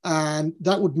 and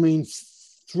that would mean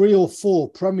 3 or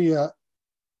 4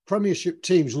 Premiership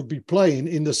teams would be playing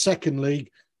in the second league,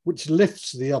 which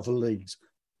lifts the other leagues.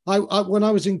 When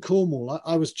I was in Cornwall,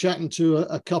 I was chatting to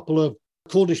a couple of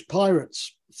Cornish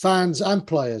Pirates fans and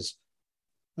players,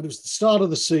 and it was the start of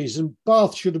the season.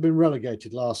 Bath should have been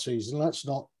relegated last season. Let's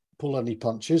not pull any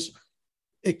punches.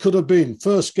 It could have been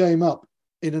first game up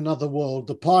in another world,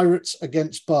 the Pirates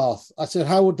against Bath. I said,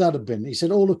 how would that have been? He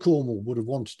said, all of Cornwall would have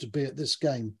wanted to be at this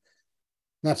game.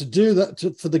 Now, to do that,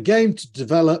 for the game to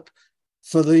develop,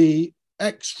 for the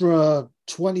extra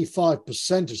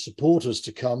 25% of supporters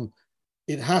to come,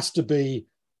 it has to be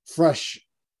fresh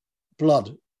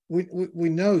blood. We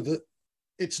know that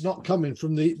it's not coming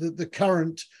from the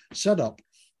current setup.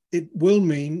 It will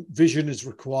mean vision is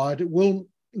required. It will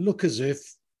look as if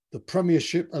the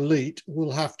Premiership elite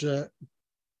will have to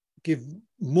give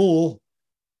more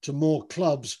to more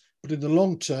clubs. But in the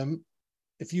long term,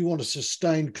 if you want a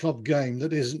sustained club game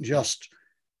that isn't just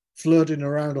flirting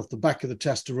around off the back of the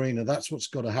Test Arena, that's what's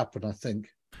got to happen, I think.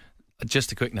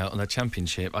 Just a quick note on the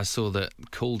Championship. I saw that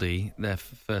Caldy, their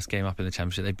first game up in the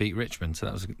Championship, they beat Richmond, so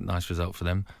that was a nice result for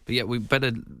them. But yeah, we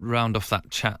better round off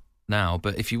that chat now.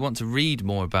 But if you want to read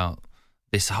more about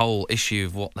this whole issue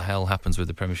of what the hell happens with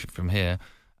the Premiership from here,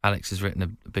 Alex has written a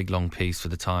big long piece for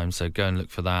the Times, so go and look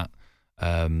for that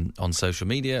on social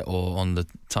media or on the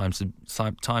Times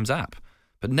app.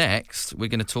 But next, we're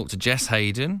going to talk to Jess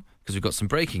Hayden, because we've got some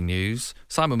breaking news.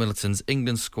 Simon Middleton's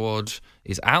England squad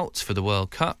is out for the World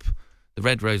Cup. The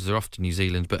Red Roses are off to New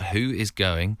Zealand, but who is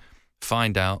going?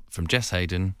 Find out from Jess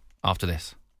Hayden after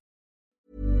this.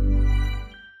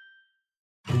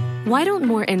 Why don't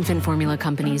more infant formula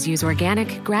companies use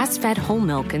organic, grass-fed whole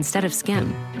milk instead of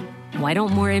skim? Why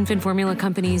don't more infant formula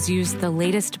companies use the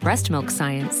latest breast milk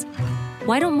science?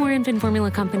 Why don't more infant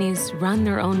formula companies run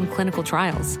their own clinical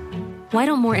trials? Why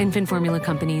don't more infant formula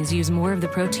companies use more of the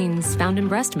proteins found in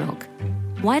breast milk?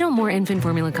 Why don't more infant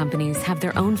formula companies have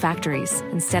their own factories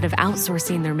instead of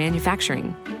outsourcing their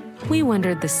manufacturing? We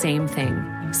wondered the same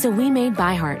thing. So we made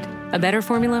ByHeart, a better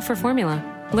formula for formula.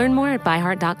 Learn more at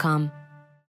byheart.com.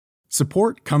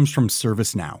 Support comes from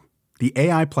ServiceNow, the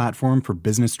AI platform for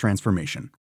business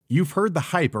transformation. You've heard the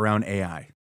hype around AI.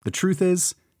 The truth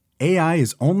is, AI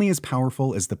is only as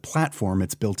powerful as the platform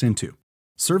it's built into.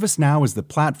 ServiceNow is the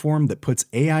platform that puts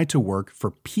AI to work for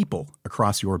people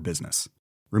across your business,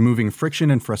 removing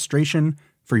friction and frustration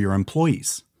for your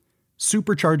employees,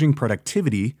 supercharging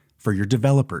productivity for your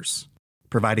developers,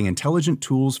 providing intelligent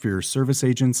tools for your service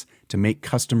agents to make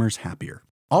customers happier,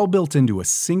 all built into a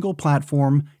single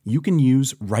platform you can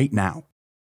use right now.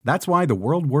 That's why the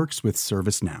world works with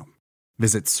ServiceNow.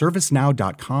 Visit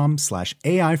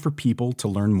servicenow.com/AI for people to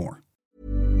learn more.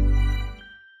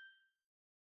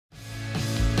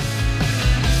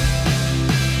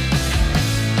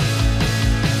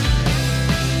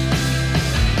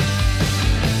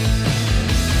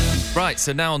 Right,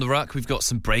 so now on the ruck, we've got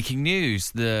some breaking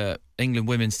news. The England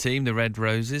women's team, the Red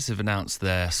Roses, have announced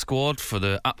their squad for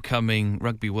the upcoming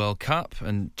Rugby World Cup.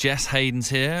 And Jess Hayden's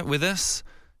here with us.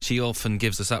 She often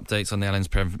gives us updates on the Allen's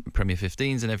Premier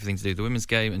 15s and everything to do with the women's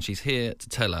game. And she's here to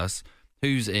tell us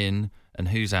who's in and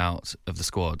who's out of the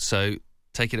squad. So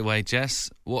take it away, Jess.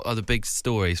 What are the big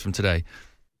stories from today?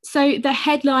 So the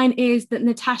headline is that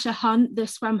Natasha Hunt, the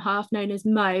scrum half known as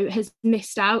Mo, has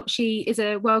missed out. She is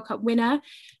a World Cup winner.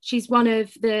 She's one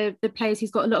of the players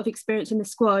who's got a lot of experience in the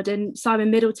squad. And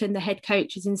Simon Middleton, the head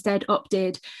coach, has instead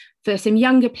opted for some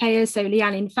younger players, so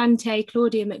Leanne Infante,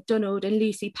 Claudia McDonald and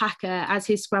Lucy Packer as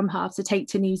his scrum half to take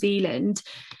to New Zealand.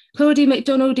 Claudia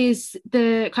McDonald is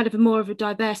the kind of more of a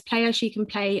diverse player. She can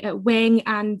play at wing,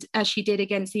 and as she did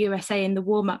against the USA in the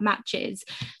warm-up matches.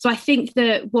 So I think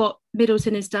that what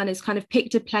Middleton has done is kind of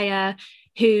picked a player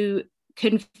who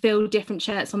can fill different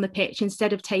shirts on the pitch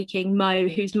instead of taking Mo,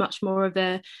 who's much more of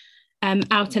a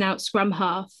out-and-out scrum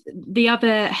half. The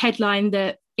other headline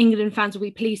that England fans will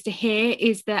be pleased to hear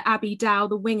is that Abby Dow,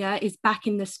 the winger, is back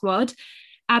in the squad.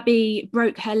 Abby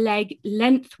broke her leg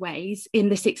lengthways in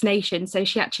the Six Nations. So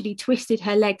she actually twisted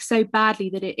her leg so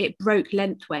badly that it broke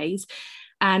lengthways.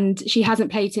 And she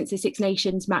hasn't played since the Six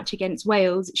Nations match against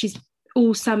Wales.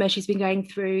 All summer, she's been going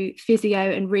through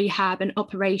physio and rehab and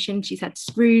operation. She's had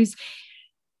screws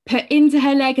put into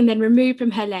her leg and then removed from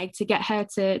her leg to get her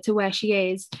to where she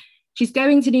is. She's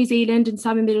going to New Zealand, and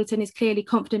Simon Middleton is clearly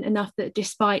confident enough that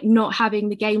despite not having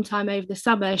the game time over the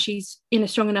summer, she's in a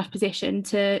strong enough position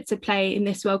to play in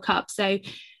this World Cup. So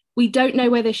we don't know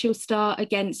whether she'll start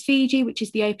against Fiji, which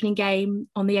is the opening game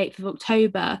on the 8th of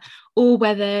October, or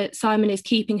whether Simon is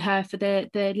keeping her for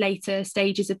the later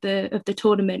stages of the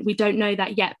tournament. We don't know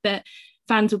that yet, but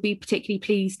fans will be particularly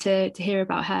pleased to hear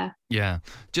about her. Yeah.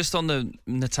 Just on the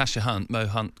Natasha Hunt, Mo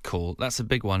Hunt call, that's a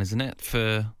big one, isn't it,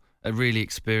 for a really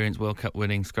experienced World Cup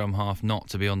winning scrum half not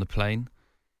to be on the plane?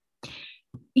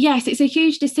 Yes, it's a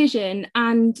huge decision,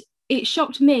 and it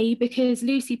shocked me because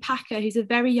Lucy Packer, who's a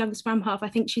very young scrum half, I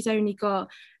think she's only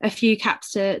got a few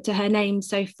caps to her name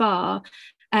so far.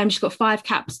 She's got 5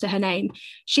 caps to her name.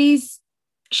 She's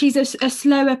she's a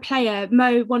slower player.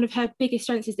 Mo, one of her biggest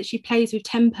strengths is that she plays with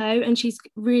tempo, and she's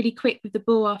really quick with the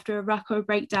ball after a ruck or a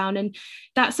breakdown. And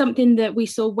that's something that we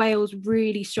saw Wales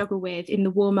really struggle with in the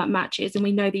warm-up matches. And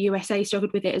we know the USA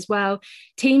struggled with it as well.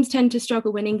 Teams tend to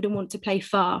struggle when England want to play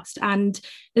fast. And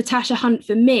Natasha Hunt,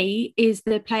 for me, is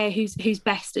the player who's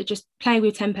best at just playing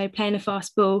with tempo, playing a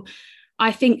fast ball.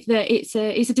 I think that it's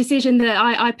a decision that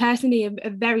I personally am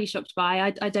very shocked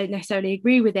by. I don't necessarily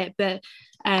agree with it, but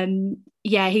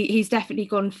he's definitely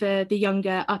gone for the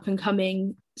younger up and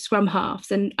coming scrum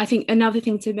halves. And I think another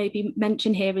thing to maybe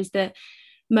mention here is that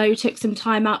Mo took some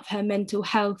time out for her mental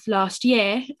health last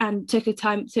year and took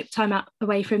time out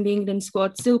away from the England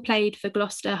squad. Still played for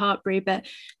Gloucester, Hartpury, but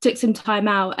took some time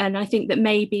out. And I think that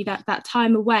maybe that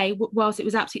time away, whilst it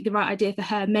was absolutely the right idea for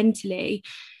her mentally,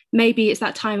 maybe it's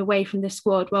that time away from the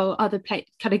squad while other kind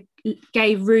of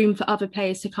gave room for other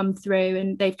players to come through,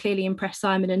 and they've clearly impressed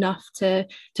Simon enough to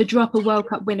drop a World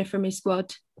Cup winner from his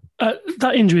squad.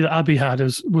 That injury that Abby had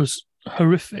was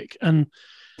horrific, and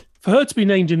for her to be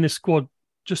named in this squad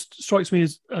just strikes me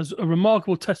as a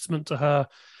remarkable testament to her,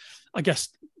 I guess,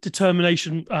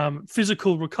 determination,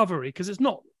 physical recovery, because it's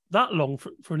not that long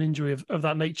for an injury of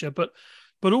that nature, but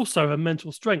also her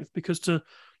mental strength, because to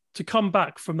come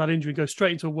back from that injury and go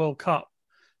straight into a World Cup,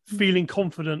 feeling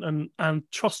confident and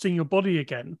trusting your body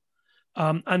again,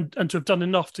 and to have done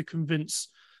enough to convince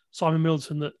Simon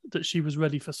Middleton that she was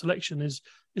ready for selection is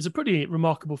a pretty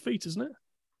remarkable feat, isn't it?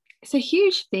 It's a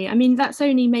huge feat. I mean, that's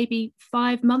only maybe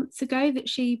 5 months ago that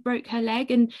she broke her leg.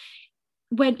 And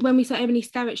when we saw Emily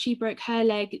Scarrett, she broke her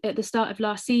leg at the start of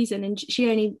last season, and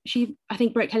she I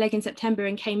think broke her leg in September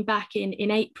and came back in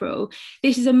April.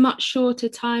 This is a much shorter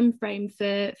time frame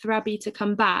for Abby to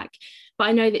come back, but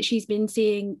I know that she's been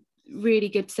seeing really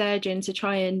good surgeons to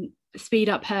try and speed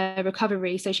up her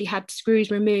recovery. So she had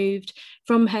screws removed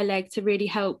from her leg to really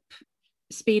help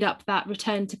speed up that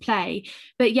return to play.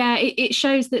 But yeah, it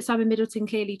shows that Simon Middleton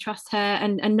clearly trusts her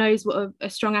and knows what a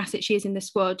strong asset she is in the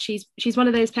squad. She's one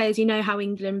of those players, you know how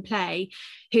England play,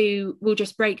 who will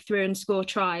just break through and score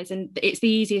tries, and it's the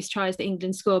easiest tries that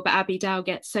England score, but Abby Dow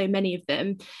gets so many of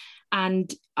them.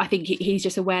 And I think he's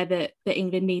just aware that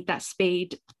England need that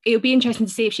speed. It'll be interesting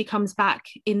to see if she comes back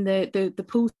in the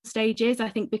pool stages. I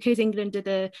think because England are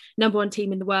the number one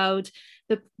team in the world,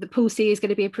 the pool C is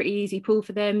going to be a pretty easy pool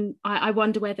for them. I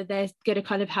wonder whether they're going to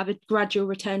kind of have a gradual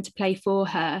return to play for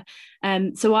her.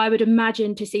 So I would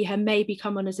imagine to see her maybe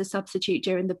come on as a substitute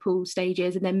during the pool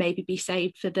stages and then maybe be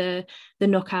saved for the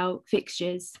knockout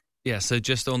fixtures. Yeah, so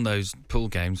just on those pool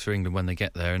games for England when they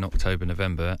get there in October,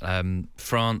 November,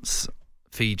 France,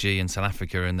 Fiji and South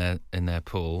Africa are in their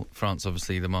pool. France,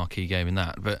 obviously, the marquee game in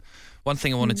that. But one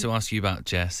thing I wanted to ask you about,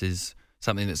 Jess, is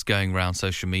something that's going around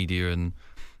social media and,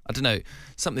 I don't know,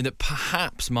 something that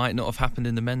perhaps might not have happened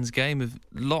in the men's game, of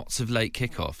lots of late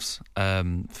kickoffs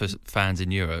for fans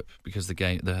in Europe, because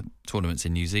the tournament's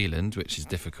in New Zealand, which is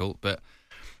difficult. But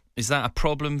is that a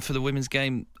problem for the women's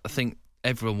game? I think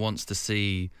everyone wants to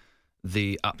see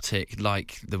the uptick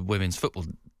like the women's football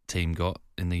team got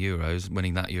in the Euros,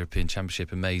 winning that European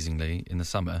Championship amazingly in the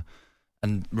summer,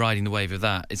 and riding the wave of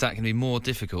that. Is that going to be more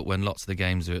difficult when lots of the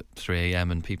games are at 3 a.m.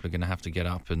 and people are going to have to get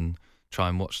up and try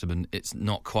and watch them, and it's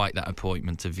not quite that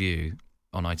appointment to view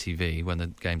on ITV when the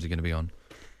games are going to be on?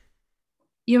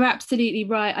 You're absolutely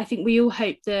right. I think we all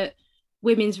hope that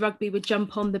women's rugby would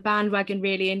jump on the bandwagon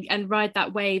really and ride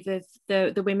that wave of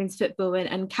the women's football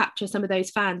and capture some of those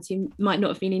fans who might not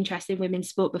have been interested in women's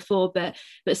sport before, but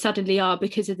suddenly are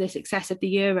because of the success of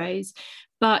the Euros.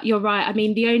 But you're right. I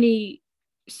mean, the only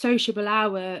sociable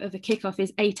hour of a kickoff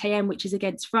is 8 a.m, which is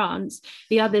against France.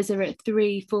 The others are at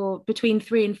between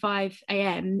 3 and 5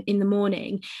 a.m. in the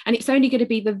morning, and it's only going to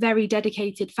be the very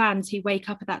dedicated fans who wake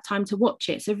up at that time to watch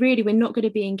it. So really, we're not going to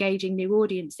be engaging new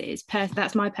audiences.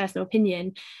 That's my personal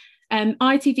opinion.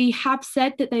 ITV have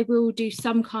said that they will do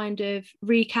some kind of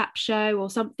recap show or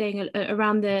something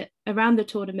around the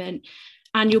tournament,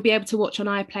 and you'll be able to watch on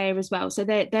iPlayer as well. So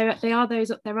there are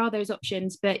those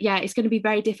options. But yeah, it's going to be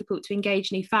very difficult to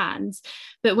engage new fans.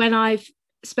 But when I've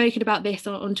spoken about this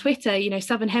on Twitter, you know,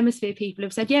 Southern Hemisphere people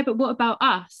have said, yeah, but what about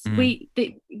us? When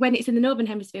it's in the Northern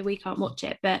Hemisphere, we can't watch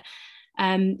it. But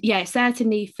yeah,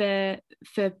 certainly for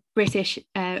British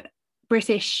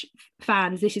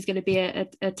fans, this is going to be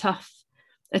a tough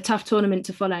tournament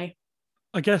to follow.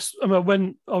 I guess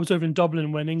when I was over in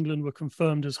Dublin, when England were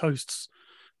confirmed as hosts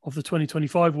of the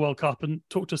 2025 World Cup, and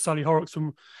talked to Sally Horrocks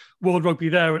from World Rugby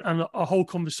there, and a whole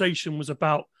conversation was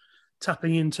about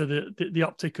tapping into the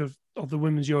uptick of the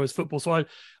women's Euros football. So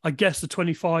I guess the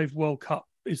 25 World Cup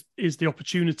is the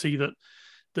opportunity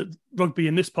that rugby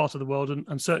in this part of the world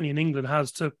and certainly in England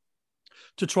has to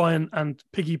to try and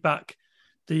piggyback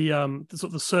the sort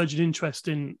of the surge in interest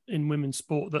in women's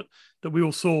sport that we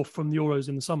all saw from the Euros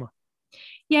in the summer.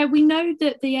 Yeah, we know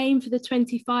that the aim for the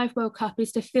 25 World Cup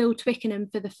is to fill Twickenham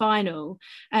for the final.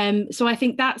 So I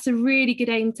think that's a really good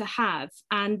aim to have.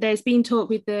 And there's been talk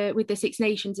with the Six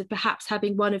Nations of perhaps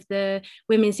having one of the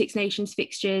Women's Six Nations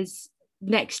fixtures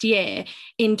next year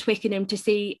in Twickenham to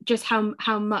see just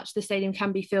how much the stadium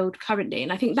can be filled currently.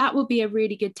 And I think that will be a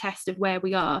really good test of where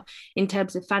we are in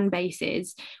terms of fan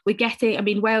bases.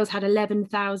 Wales had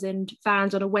 11,000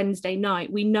 fans on a Wednesday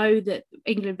night. We know that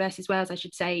England versus Wales,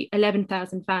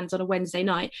 11,000 fans on a Wednesday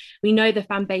night. We know the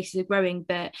fan bases are growing,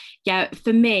 but yeah,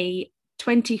 for me,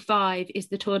 25 is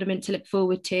the tournament to look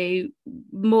forward to.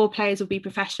 More players will be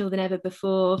professional than ever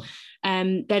before.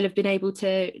 They'll have been able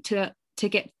to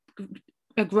get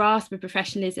a grasp of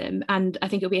professionalism, and I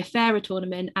think it'll be a fairer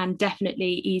tournament and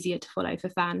definitely easier to follow for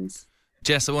fans.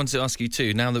 Jess, I wanted to ask you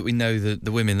too, now that we know that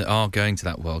the women that are going to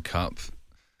that World Cup,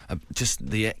 just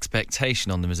the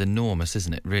expectation on them is enormous,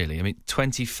 isn't it, really? I mean,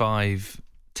 25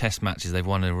 test matches they've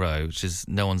won in a row, which is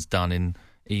no one's done in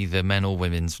either men or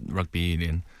women's rugby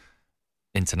union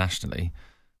internationally.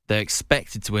 They're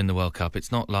expected to win the World Cup.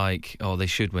 It's not like, they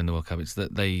should win the World Cup. It's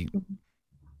that they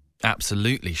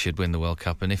absolutely should win the World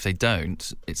Cup, and if they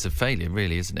don't, it's a failure,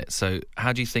 really, isn't it? So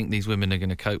how do you think these women are going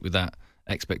to cope with that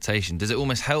expectation? Does it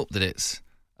almost help that it's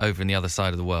over in the other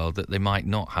side of the world, that they might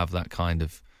not have that kind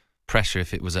of pressure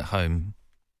if it was at home?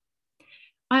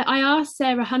 I asked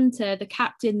Sarah Hunter, the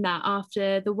captain, that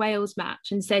after the Wales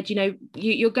match, and said,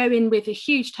 you're going with a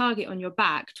huge target on your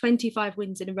back, 25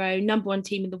 wins in a row, number one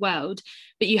team in the world,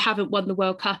 but you haven't won the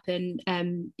World Cup, and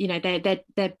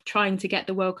they're trying to get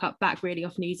the World Cup back really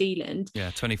off New Zealand.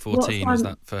 Yeah, 2014 was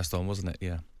that first one, wasn't it?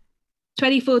 Yeah.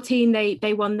 2014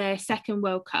 they won their second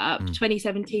World Cup.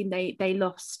 2017 they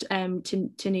lost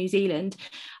to New Zealand.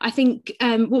 I think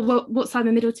what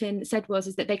Simon Middleton said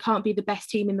is that they can't be the best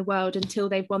team in the world until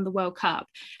they've won the World Cup,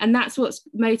 and that's what's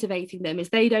motivating them, is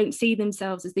they don't see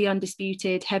themselves as the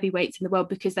undisputed heavyweights in the world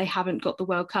because they haven't got the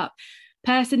World Cup.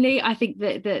 Personally, I think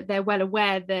that they're well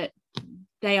aware that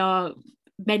they are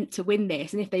meant to win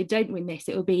this, and if they don't win this,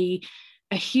 it will be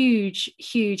a huge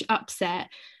upset.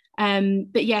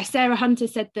 But yeah, Sarah Hunter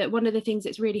said that one of the things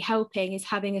that's really helping is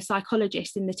having a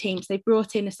psychologist in the team. So they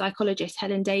brought in a psychologist,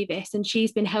 Helen Davis, and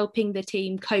she's been helping the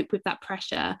team cope with that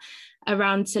pressure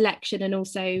around selection and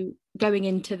also going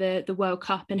into the World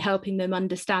Cup, and helping them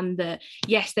understand that,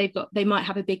 yes, they might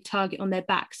have a big target on their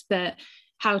backs, but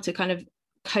how to kind of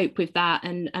cope with that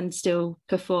and still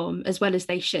perform as well as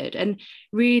they should. And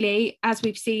really, as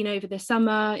we've seen over the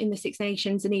summer in the Six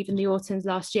Nations and even the autumns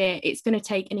last year, it's going to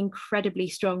take an incredibly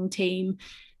strong team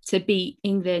to beat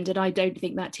England, and I don't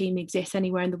think that team exists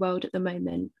anywhere in the world at the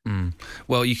moment.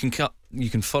 Well, you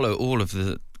can follow all of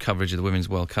the coverage of the Women's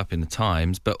World Cup in the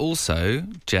Times, but also,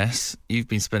 Jess, you've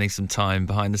been spending some time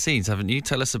behind the scenes, haven't you?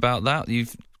 Tell us about that.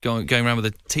 You've going around with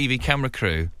a TV camera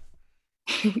crew.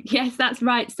 Yes, that's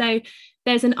right. So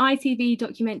there's an ITV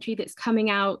documentary that's coming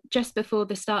out just before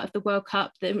the start of the World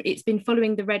Cup. It's been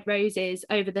following the Red Roses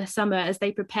over the summer as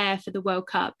they prepare for the World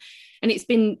Cup. And it's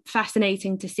been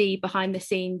fascinating to see behind the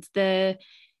scenes. The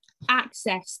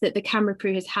access that the camera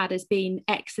crew has had has been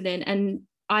excellent. And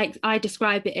I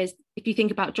describe it as, if you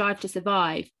think about Drive to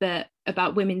Survive, but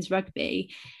about women's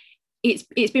rugby,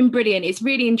 it's been brilliant. It's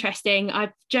really interesting.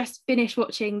 I've just finished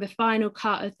watching the final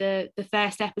cut of the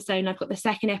first episode, and I've got the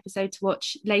second episode to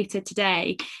watch later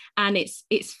today, and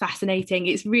it's fascinating.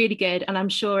 It's really good, and I'm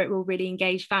sure it will really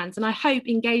engage fans, and I hope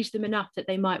engage them enough that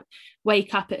they might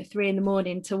wake up at 3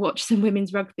 a.m. to watch some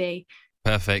women's rugby.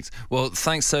 Perfect. Well,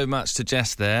 thanks so much to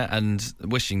Jess there, and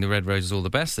wishing the Red Roses all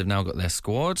the best. They've now got their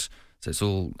squad, so it's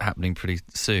all happening pretty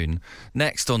soon.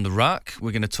 Next on The Ruck,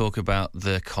 we're going to talk about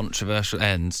the controversial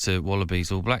end to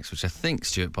Wallabies All Blacks, which I think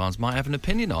Stuart Barnes might have an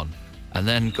opinion on. And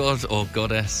then God or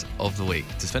Goddess of the Week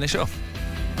to finish off.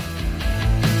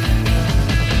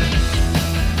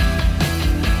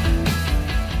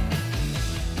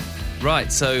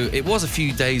 Right, so it was a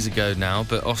few days ago now,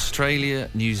 but Australia,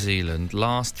 New Zealand,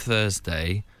 last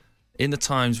Thursday, in the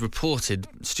Times reported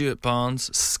Stuart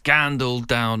Barnes, scandal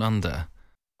down under.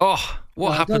 Oh,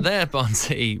 what happened there,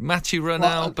 Barnsley? Matthew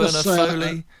Ronell, Bernard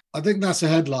Foley. I think that's a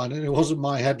headline, and it wasn't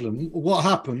my headline. What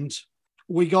happened?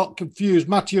 We got confused.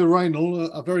 Mathieu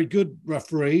Raynal, a very good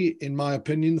referee, in my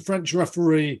opinion, the French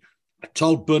referee,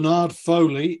 told Bernard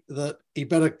Foley that he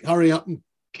better hurry up and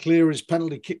clear his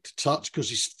penalty kick to touch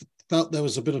because he felt there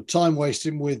was a bit of time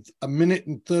wasting with 1 minute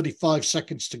and 35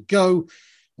 seconds to go,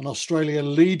 and Australia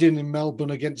leading in Melbourne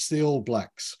against the All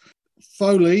Blacks.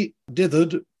 Foley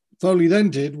dithered Foley then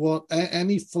did what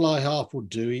any fly half would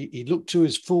do. He looked to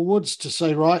his forwards to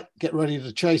say, right, get ready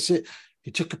to chase it. He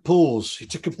took a pause. He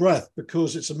took a breath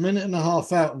because it's a minute and a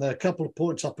half out and they're a couple of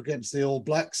points up against the All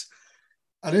Blacks.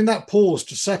 And in that pause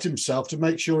to set himself, to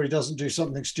make sure he doesn't do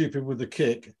something stupid with the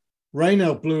kick,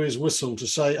 Raynell blew his whistle to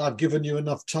say, I've given you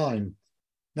enough time.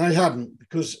 No, he hadn't,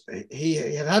 because he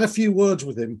had a few words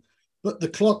with him, but the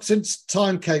clock, since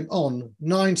time came on,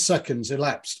 9 seconds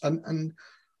elapsed. And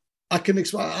I can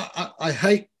explain, I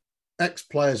hate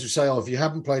ex-players who say, if you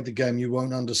haven't played the game, you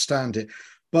won't understand it.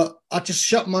 But I just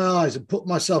shut my eyes and put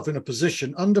myself in a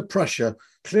position under pressure,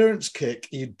 clearance kick.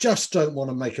 You just don't want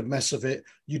to make a mess of it.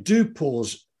 You do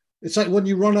pause. It's like when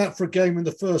you run out for a game in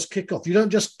the first kickoff, you don't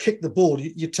just kick the ball.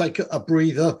 You take a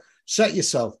breather, set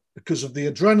yourself because of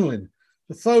the adrenaline.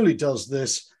 The Foley does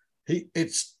this.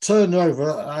 It's turned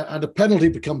over and a penalty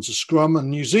becomes a scrum and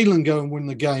New Zealand go and win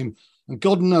the game. And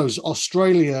God knows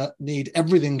Australia need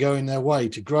everything going their way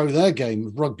to grow their game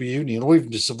of rugby union or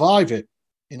even to survive it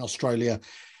in Australia.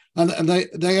 And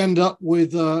they end up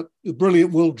with the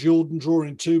brilliant Will Jordan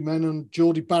drawing 2 men and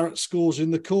Geordie Barrett scores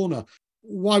in the corner.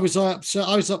 Why was I upset?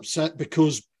 I was upset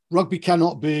because rugby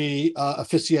cannot be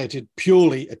officiated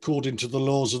purely according to the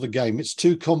laws of the game. It's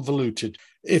too convoluted.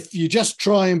 If you just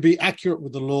try and be accurate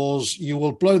with the laws, you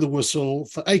will blow the whistle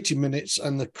for 80 minutes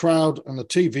and the crowd and the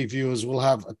TV viewers will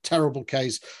have a terrible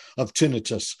case of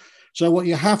tinnitus. So what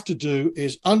you have to do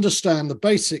is understand the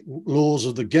basic laws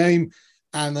of the game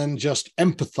and then just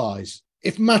empathise.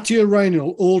 If Mathieu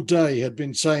Raynell all day had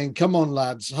been saying, come on,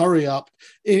 lads, hurry up,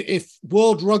 if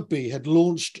World Rugby had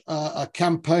launched a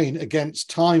campaign against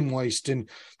time wasting,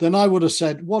 then I would have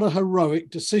said, what a heroic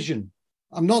decision.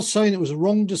 I'm not saying it was a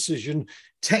wrong decision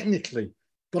technically,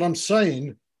 but I'm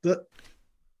saying that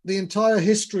the entire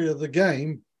history of the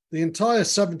game, the entire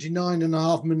 79 and a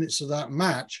half minutes of that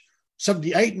match,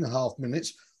 78 and a half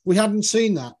minutes, we hadn't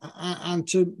seen that. And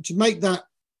to make that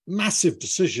massive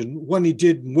decision when he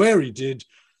did and where he did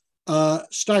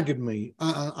staggered me.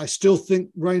 I still think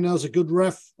Raynell's a good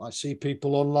ref. I see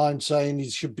people online saying he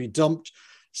should be dumped.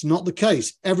 It's not the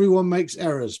case. Everyone makes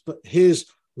errors, but his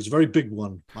was a very big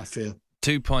one, I fear.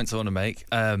 2 points I want to make.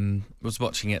 Was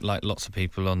watching it like lots of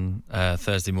people on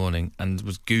Thursday morning and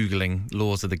was Googling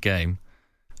laws of the game.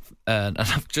 And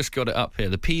I've just got it up here.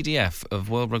 The PDF of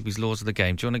World Rugby's Laws of the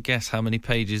Game. Do you want to guess how many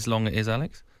pages long it is,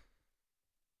 Alex?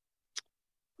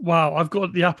 Wow, I've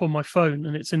got the app on my phone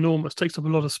and it's enormous. It takes up a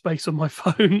lot of space on my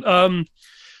phone.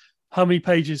 How many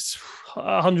pages?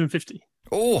 150.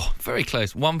 Oh, very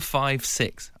close.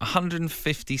 156.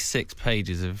 156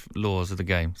 pages of laws of the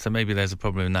game. So maybe there's a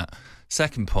problem in that.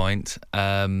 Second point,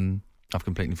 I've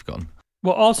completely forgotten.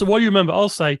 Well, also, while you remember, I'll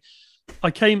say,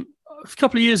 I came a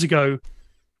couple of years ago,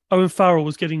 Owen Farrell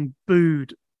was getting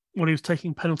booed when he was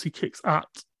taking penalty kicks at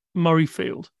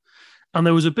Murrayfield. And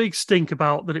there was a big stink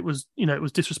about that it was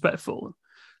disrespectful.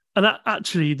 And that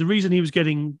actually, the reason he was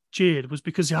getting jeered was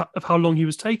because of how long he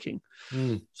was taking.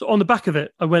 So on the back of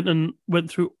it, I went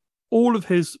through all of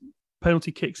his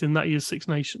penalty kicks in that year's Six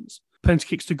Nations, penalty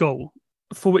kicks to goal,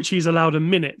 for which he's allowed a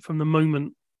minute from the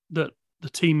moment that the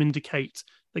team indicate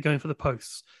they're going for the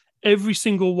posts. Every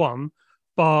single one,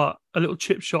 bar a little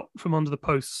chip shot from under the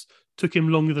posts, took him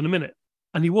longer than a minute.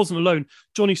 And he wasn't alone.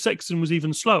 Johnny Sexton was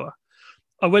even slower.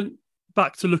 I went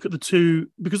back to look at the two,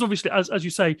 because obviously, as you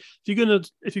say, if you're going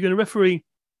to referee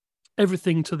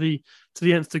everything to the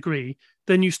nth degree,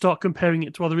 then you start comparing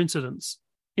it to other incidents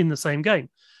in the same game.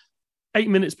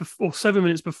 7 minutes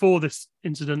before this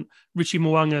incident, Richie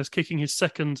Mo'unga is kicking his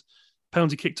second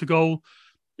penalty kick to goal.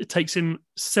 It takes him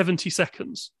 70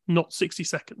 seconds, not 60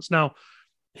 seconds. Now,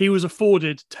 he was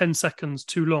afforded 10 seconds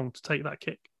too long to take that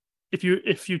kick. If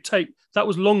you take that,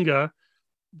 was longer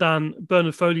than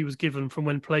Bernard Foley was given from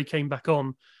when play came back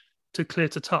on to clear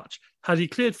to touch. Had he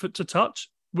cleared to touch,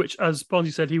 which, as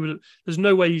Barnsley said, there's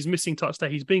no way he's missing touch there.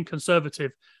 He's being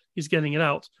conservative. He's getting it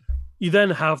out. You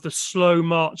then have the slow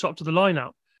march up to the line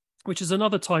out, which is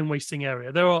another time-wasting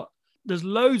area. There's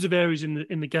loads of areas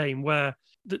in the game where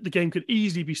the game could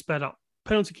easily be sped up.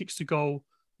 Penalty kicks to goal,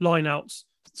 line outs.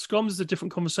 Scrums is a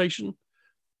different conversation,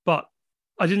 but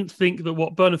I didn't think that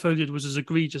what Bernard Foley did was as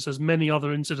egregious as many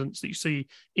other incidents that you see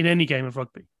in any game of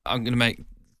rugby. I'm going to make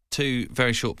 2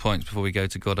 very short points before we go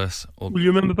to Goddess. Will you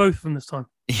remember both of them this time?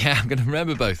 Yeah, I'm going to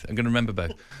remember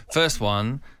both. First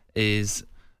one is,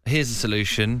 here's a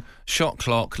solution. Shot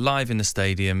clock live in the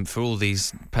stadium for all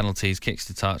these penalties, kicks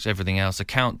to touch, everything else. A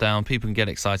countdown. People can get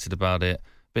excited about it.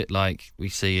 A bit like we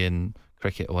see in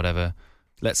cricket or whatever.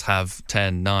 Let's have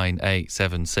 10, 9, 8,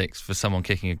 7, 6 for someone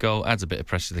kicking a goal. Adds a bit of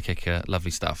pressure to the kicker. Lovely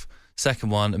stuff.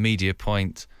 Second one, a media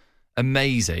point.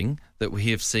 Amazing that we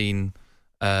have seen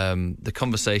The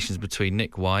conversations between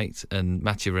Nick White and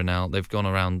Mathieu Renal, they've gone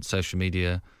around social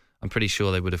media. I'm pretty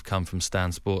sure they would have come from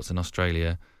Stan Sports in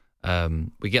Australia.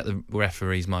 We get the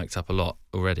referees mic'd up a lot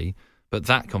already, but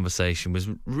that conversation was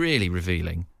really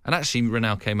revealing. And actually,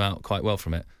 Renal came out quite well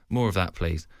from it. More of that,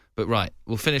 please. But right,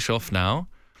 we'll finish off now.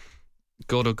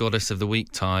 God or Goddess of the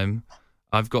Week time.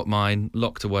 I've got mine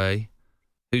locked away.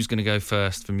 Who's going to go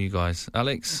first from you guys?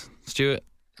 Alex? Stuart?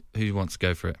 Who wants to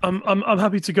go for it? I'm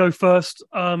happy to go first.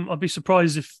 I'd be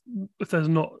surprised if there's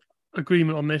not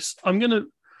agreement on this. I'm going to,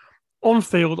 on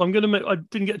field, I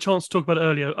didn't get a chance to talk about it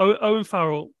earlier. Owen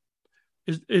Farrell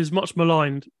is much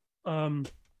maligned. But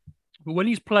when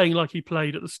he's playing like he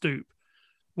played at the Stoop,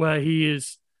 where he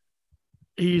is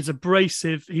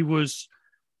abrasive, he was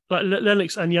like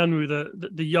Lennox Anyanwu,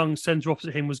 the young centre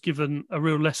opposite him, was given a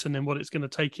real lesson in what it's going to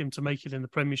take him to make it in the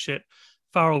Premiership.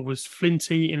 Farrell was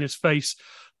flinty in his face,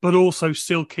 but also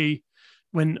silky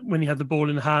when he had the ball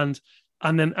in hand,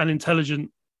 and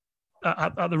intelligent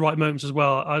at the right moments as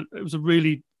well. I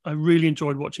really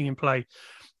enjoyed watching him play.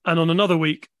 And on another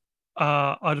week,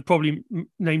 I'd have probably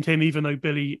named him, even though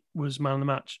Billy was man of the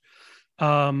match.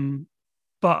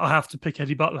 But I have to pick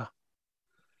Eddie Butler.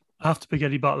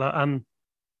 And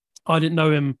I didn't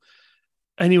know him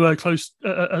anywhere close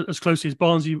as closely as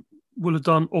Barnsley will have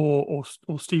done, or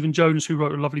Stephen Jones, who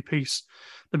wrote a lovely piece.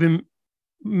 There've been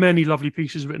many lovely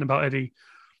pieces written about Eddie.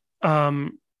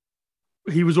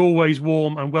 He was always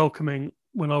warm and welcoming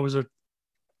when I was a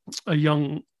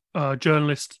young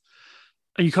journalist,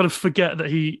 and you kind of forget that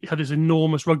he had his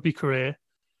enormous rugby career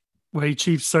where he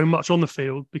achieved so much on the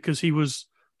field because he was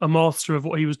a master of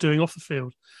what he was doing off the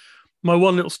field. My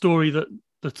one little story that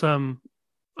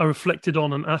I reflected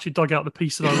on and actually dug out the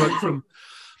piece that I wrote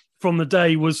from the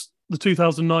day was the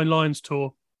 2009 Lions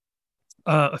tour.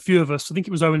 A few of us, I think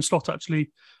it was Owen Slot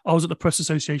actually. I was at the Press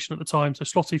Association at the time, so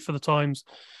Slotty for the Times,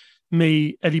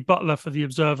 me, Eddie Butler for the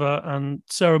Observer, and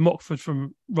Sarah Mockford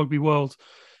from Rugby World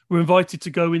were invited to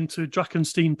go into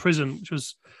Drakenstein prison, which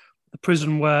was the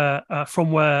prison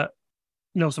from where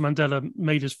Nelson Mandela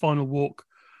made his final walk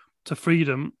to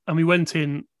freedom. And we went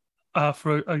in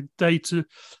for a day to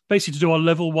basically do our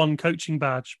level 1 coaching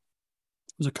badge.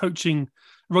 It was a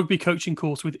rugby coaching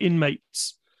course with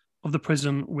inmates of the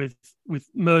prison, with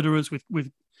murderers,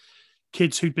 with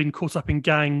kids who'd been caught up in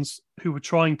gangs, who were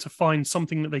trying to find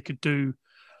something that they could do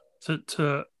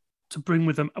to bring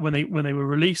with them when they were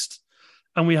released.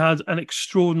 And we had an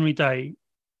extraordinary day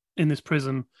in this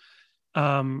prison,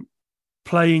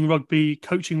 playing rugby,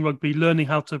 coaching rugby, learning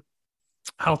how to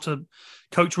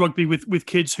coach rugby with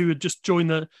kids who had just joined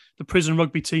the prison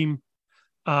rugby team.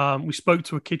 We spoke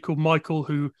to a kid called Michael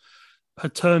who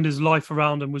had turned his life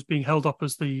around and was being held up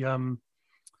as the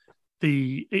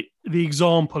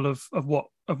example of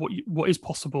what is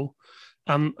possible,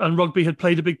 and rugby had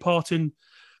played a big part in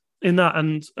that.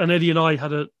 And Eddie and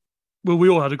I we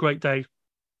all had a great day,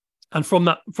 and from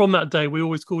that day we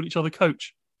always called each other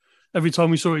coach. Every time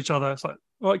we saw each other, it's like,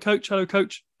 all right, coach, hello,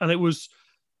 coach. And it was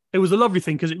a lovely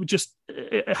thing because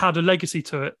it had a legacy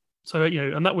to it. So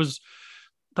and that was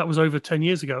over 10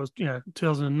 years ago. It was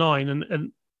 2009,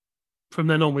 and from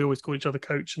then on we always called each other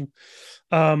coach,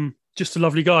 and just a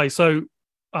lovely guy. So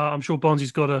I'm sure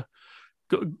Barnsley's got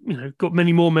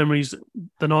many more memories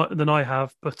than I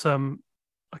have, but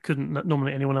I couldn't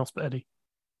nominate anyone else but Eddie.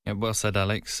 Yeah, well said,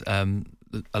 Alex.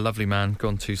 A lovely man,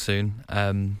 gone too soon.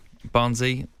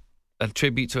 Barnsley, a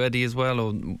tribute to Eddie as well,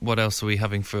 or what else are we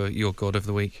having for your God of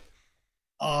the Week?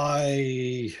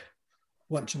 I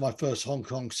went to my first Hong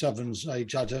Kong Sevens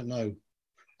age, I don't know,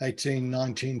 18,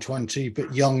 19, 20,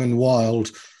 but young and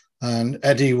wild. And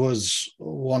Eddie was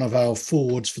one of our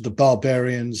forwards for the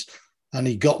Barbarians, and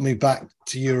he got me back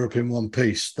to Europe in one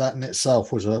piece. That in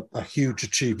itself was a huge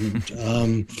achievement.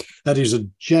 Eddie's a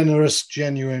generous,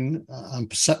 genuine, and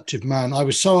perceptive man. I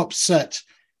was so upset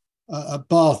at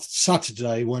Bath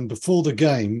Saturday when, before the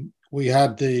game, we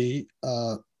had the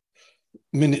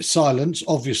minute silence,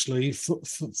 obviously for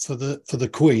the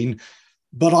Queen,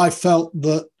 but I felt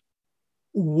that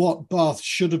what Bath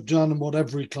should have done and what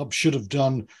every club should have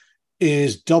done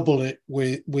is double it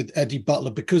with Eddie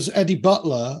Butler, because Eddie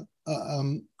Butler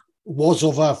was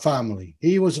of our family.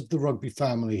 He was of the rugby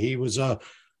family. He was a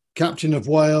captain of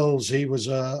Wales. He was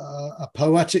a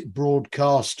poetic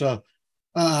broadcaster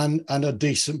and a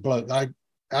decent bloke. I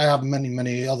have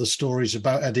many other stories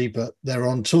about Eddie, but they're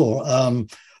on tour.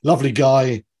 Lovely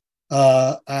guy,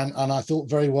 and I thought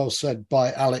very well said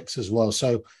by Alex as well.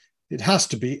 So it has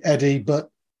to be Eddie. But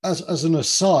as an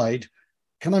aside,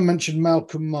 can I mention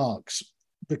Malcolm Marks?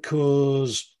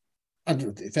 Because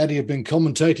if Eddie had been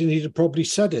commentating, he'd have probably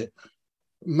said it.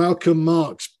 Malcolm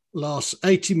Marks lasts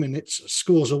 80 minutes,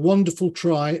 scores a wonderful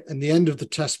try in the end of the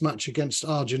test match against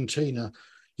Argentina.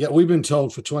 Yet we've been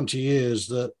told for 20 years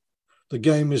that the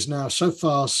game is now so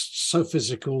fast, so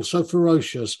physical, so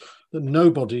ferocious that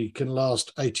nobody can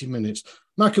last 80 minutes.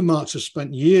 Malcolm Marks has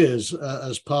spent years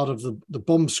as part of the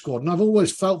bomb squad, and I've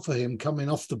always felt for him coming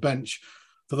off the bench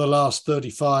for the last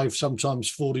 35, sometimes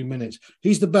 40 minutes.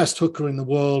 He's the best hooker in the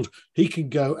world. He can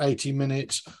go 80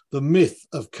 minutes. The myth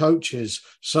of coaches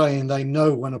saying they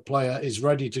know when a player is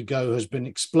ready to go has been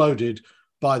exploded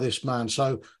by this man.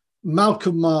 So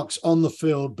Malcolm Marks on the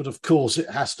field, but of course it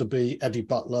has to be Eddie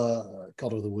Butler,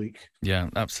 God of the Week. Yeah,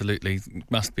 absolutely.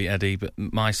 Must be Eddie, but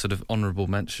my sort of honourable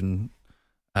mention,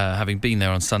 having been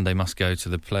there on Sunday, must go to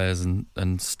the players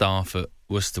and staff at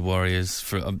Worcester Warriors.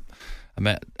 I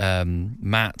met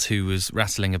Matt, who was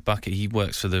rattling a bucket. He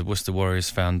works for the Worcester Warriors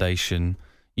Foundation,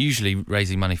 usually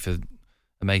raising money for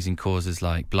amazing causes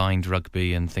like blind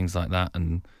rugby and things like that.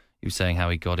 And he was saying how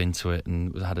he got into it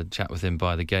and had a chat with him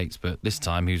by the gates. But this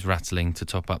time he was rattling to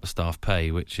top up the staff pay,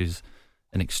 which is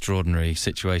an extraordinary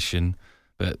situation.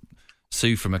 But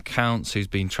Sue from accounts, who's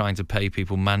been trying to pay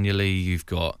people manually. You've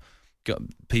got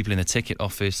people in the ticket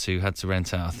office who had to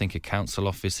rent out, I think, a council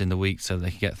office in the week so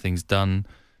they could get things done.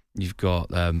 You've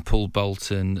got Paul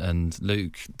Bolton and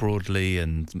Luke Broadley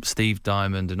and Steve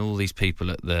Diamond and all these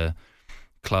people at the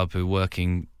club who are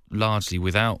working largely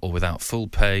without full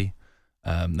pay.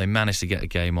 They managed to get a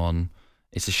game on.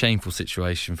 It's a shameful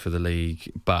situation for the league,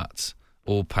 but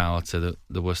all power to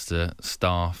the Worcester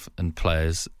staff and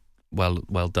players.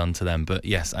 Well done to them. But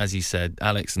yes, as you said,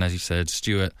 Alex, and as you said,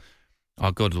 Stuart,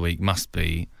 our God of the Week must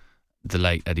be the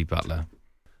late Eddie Butler.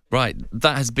 Right,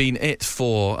 that has been it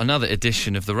for another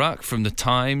edition of The Ruck from The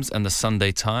Times and The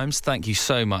Sunday Times. Thank you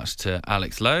so much to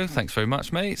Alex Lowe. Thanks very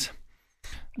much, mate.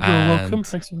 You're welcome.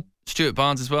 Thanks. Stuart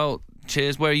Barnes as well.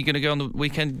 Cheers. Where are you going to go on the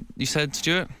weekend, you said,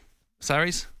 Stuart?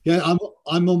 Sarries? Yeah,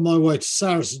 I'm on my way to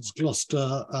Saracens,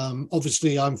 Gloucester.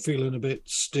 Obviously, I'm feeling a bit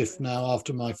stiff now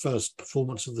after my first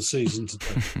performance of the season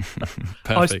today.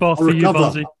 Ice bath for you,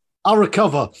 Barnesy. I'll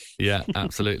recover. Yeah,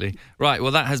 absolutely. Right,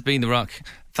 well, that has been The Ruck.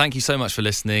 Thank you so much for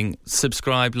listening.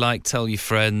 Subscribe, like, tell your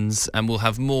friends, and we'll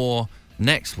have more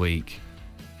next week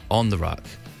on The Ruck.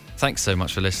 Thanks so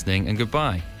much for listening, and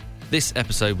goodbye. This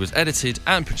episode was edited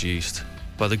and produced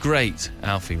by the great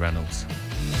Alfie Reynolds.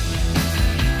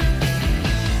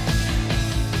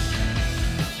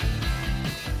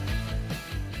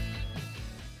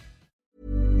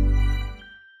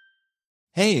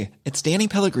 Hey, it's Danny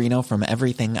Pellegrino from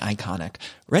Everything Iconic.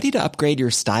 Ready to upgrade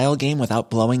your style game without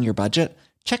blowing your budget?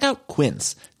 Check out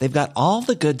Quince. They've got all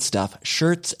the good stuff,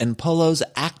 shirts and polos,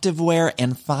 activewear,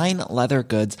 and fine leather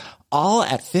goods, all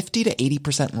at 50 to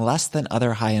 80% less than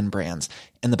other high-end brands.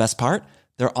 And the best part?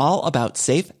 They're all about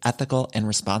safe, ethical, and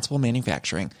responsible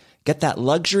manufacturing. Get that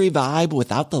luxury vibe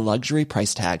without the luxury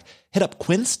price tag. Hit up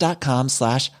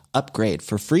quince.com/upgrade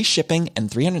for free shipping and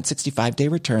 365-day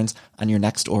returns on your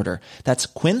next order. That's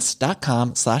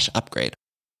quince.com/upgrade.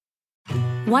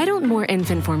 Why don't more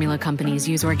infant formula companies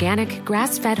use organic,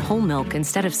 grass-fed whole milk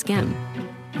instead of skim?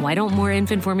 Why don't more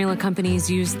infant formula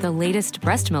companies use the latest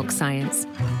breast milk science?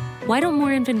 Why don't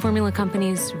more infant formula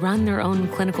companies run their own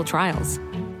clinical trials?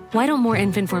 Why don't more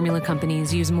infant formula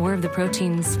companies use more of the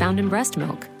proteins found in breast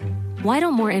milk? Why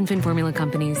don't more infant formula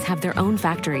companies have their own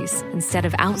factories instead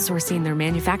of outsourcing their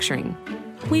manufacturing?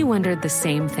 We wondered the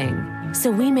same thing.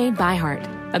 So we made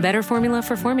ByHeart, a better formula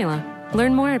for formula.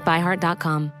 Learn more at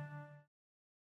byheart.com.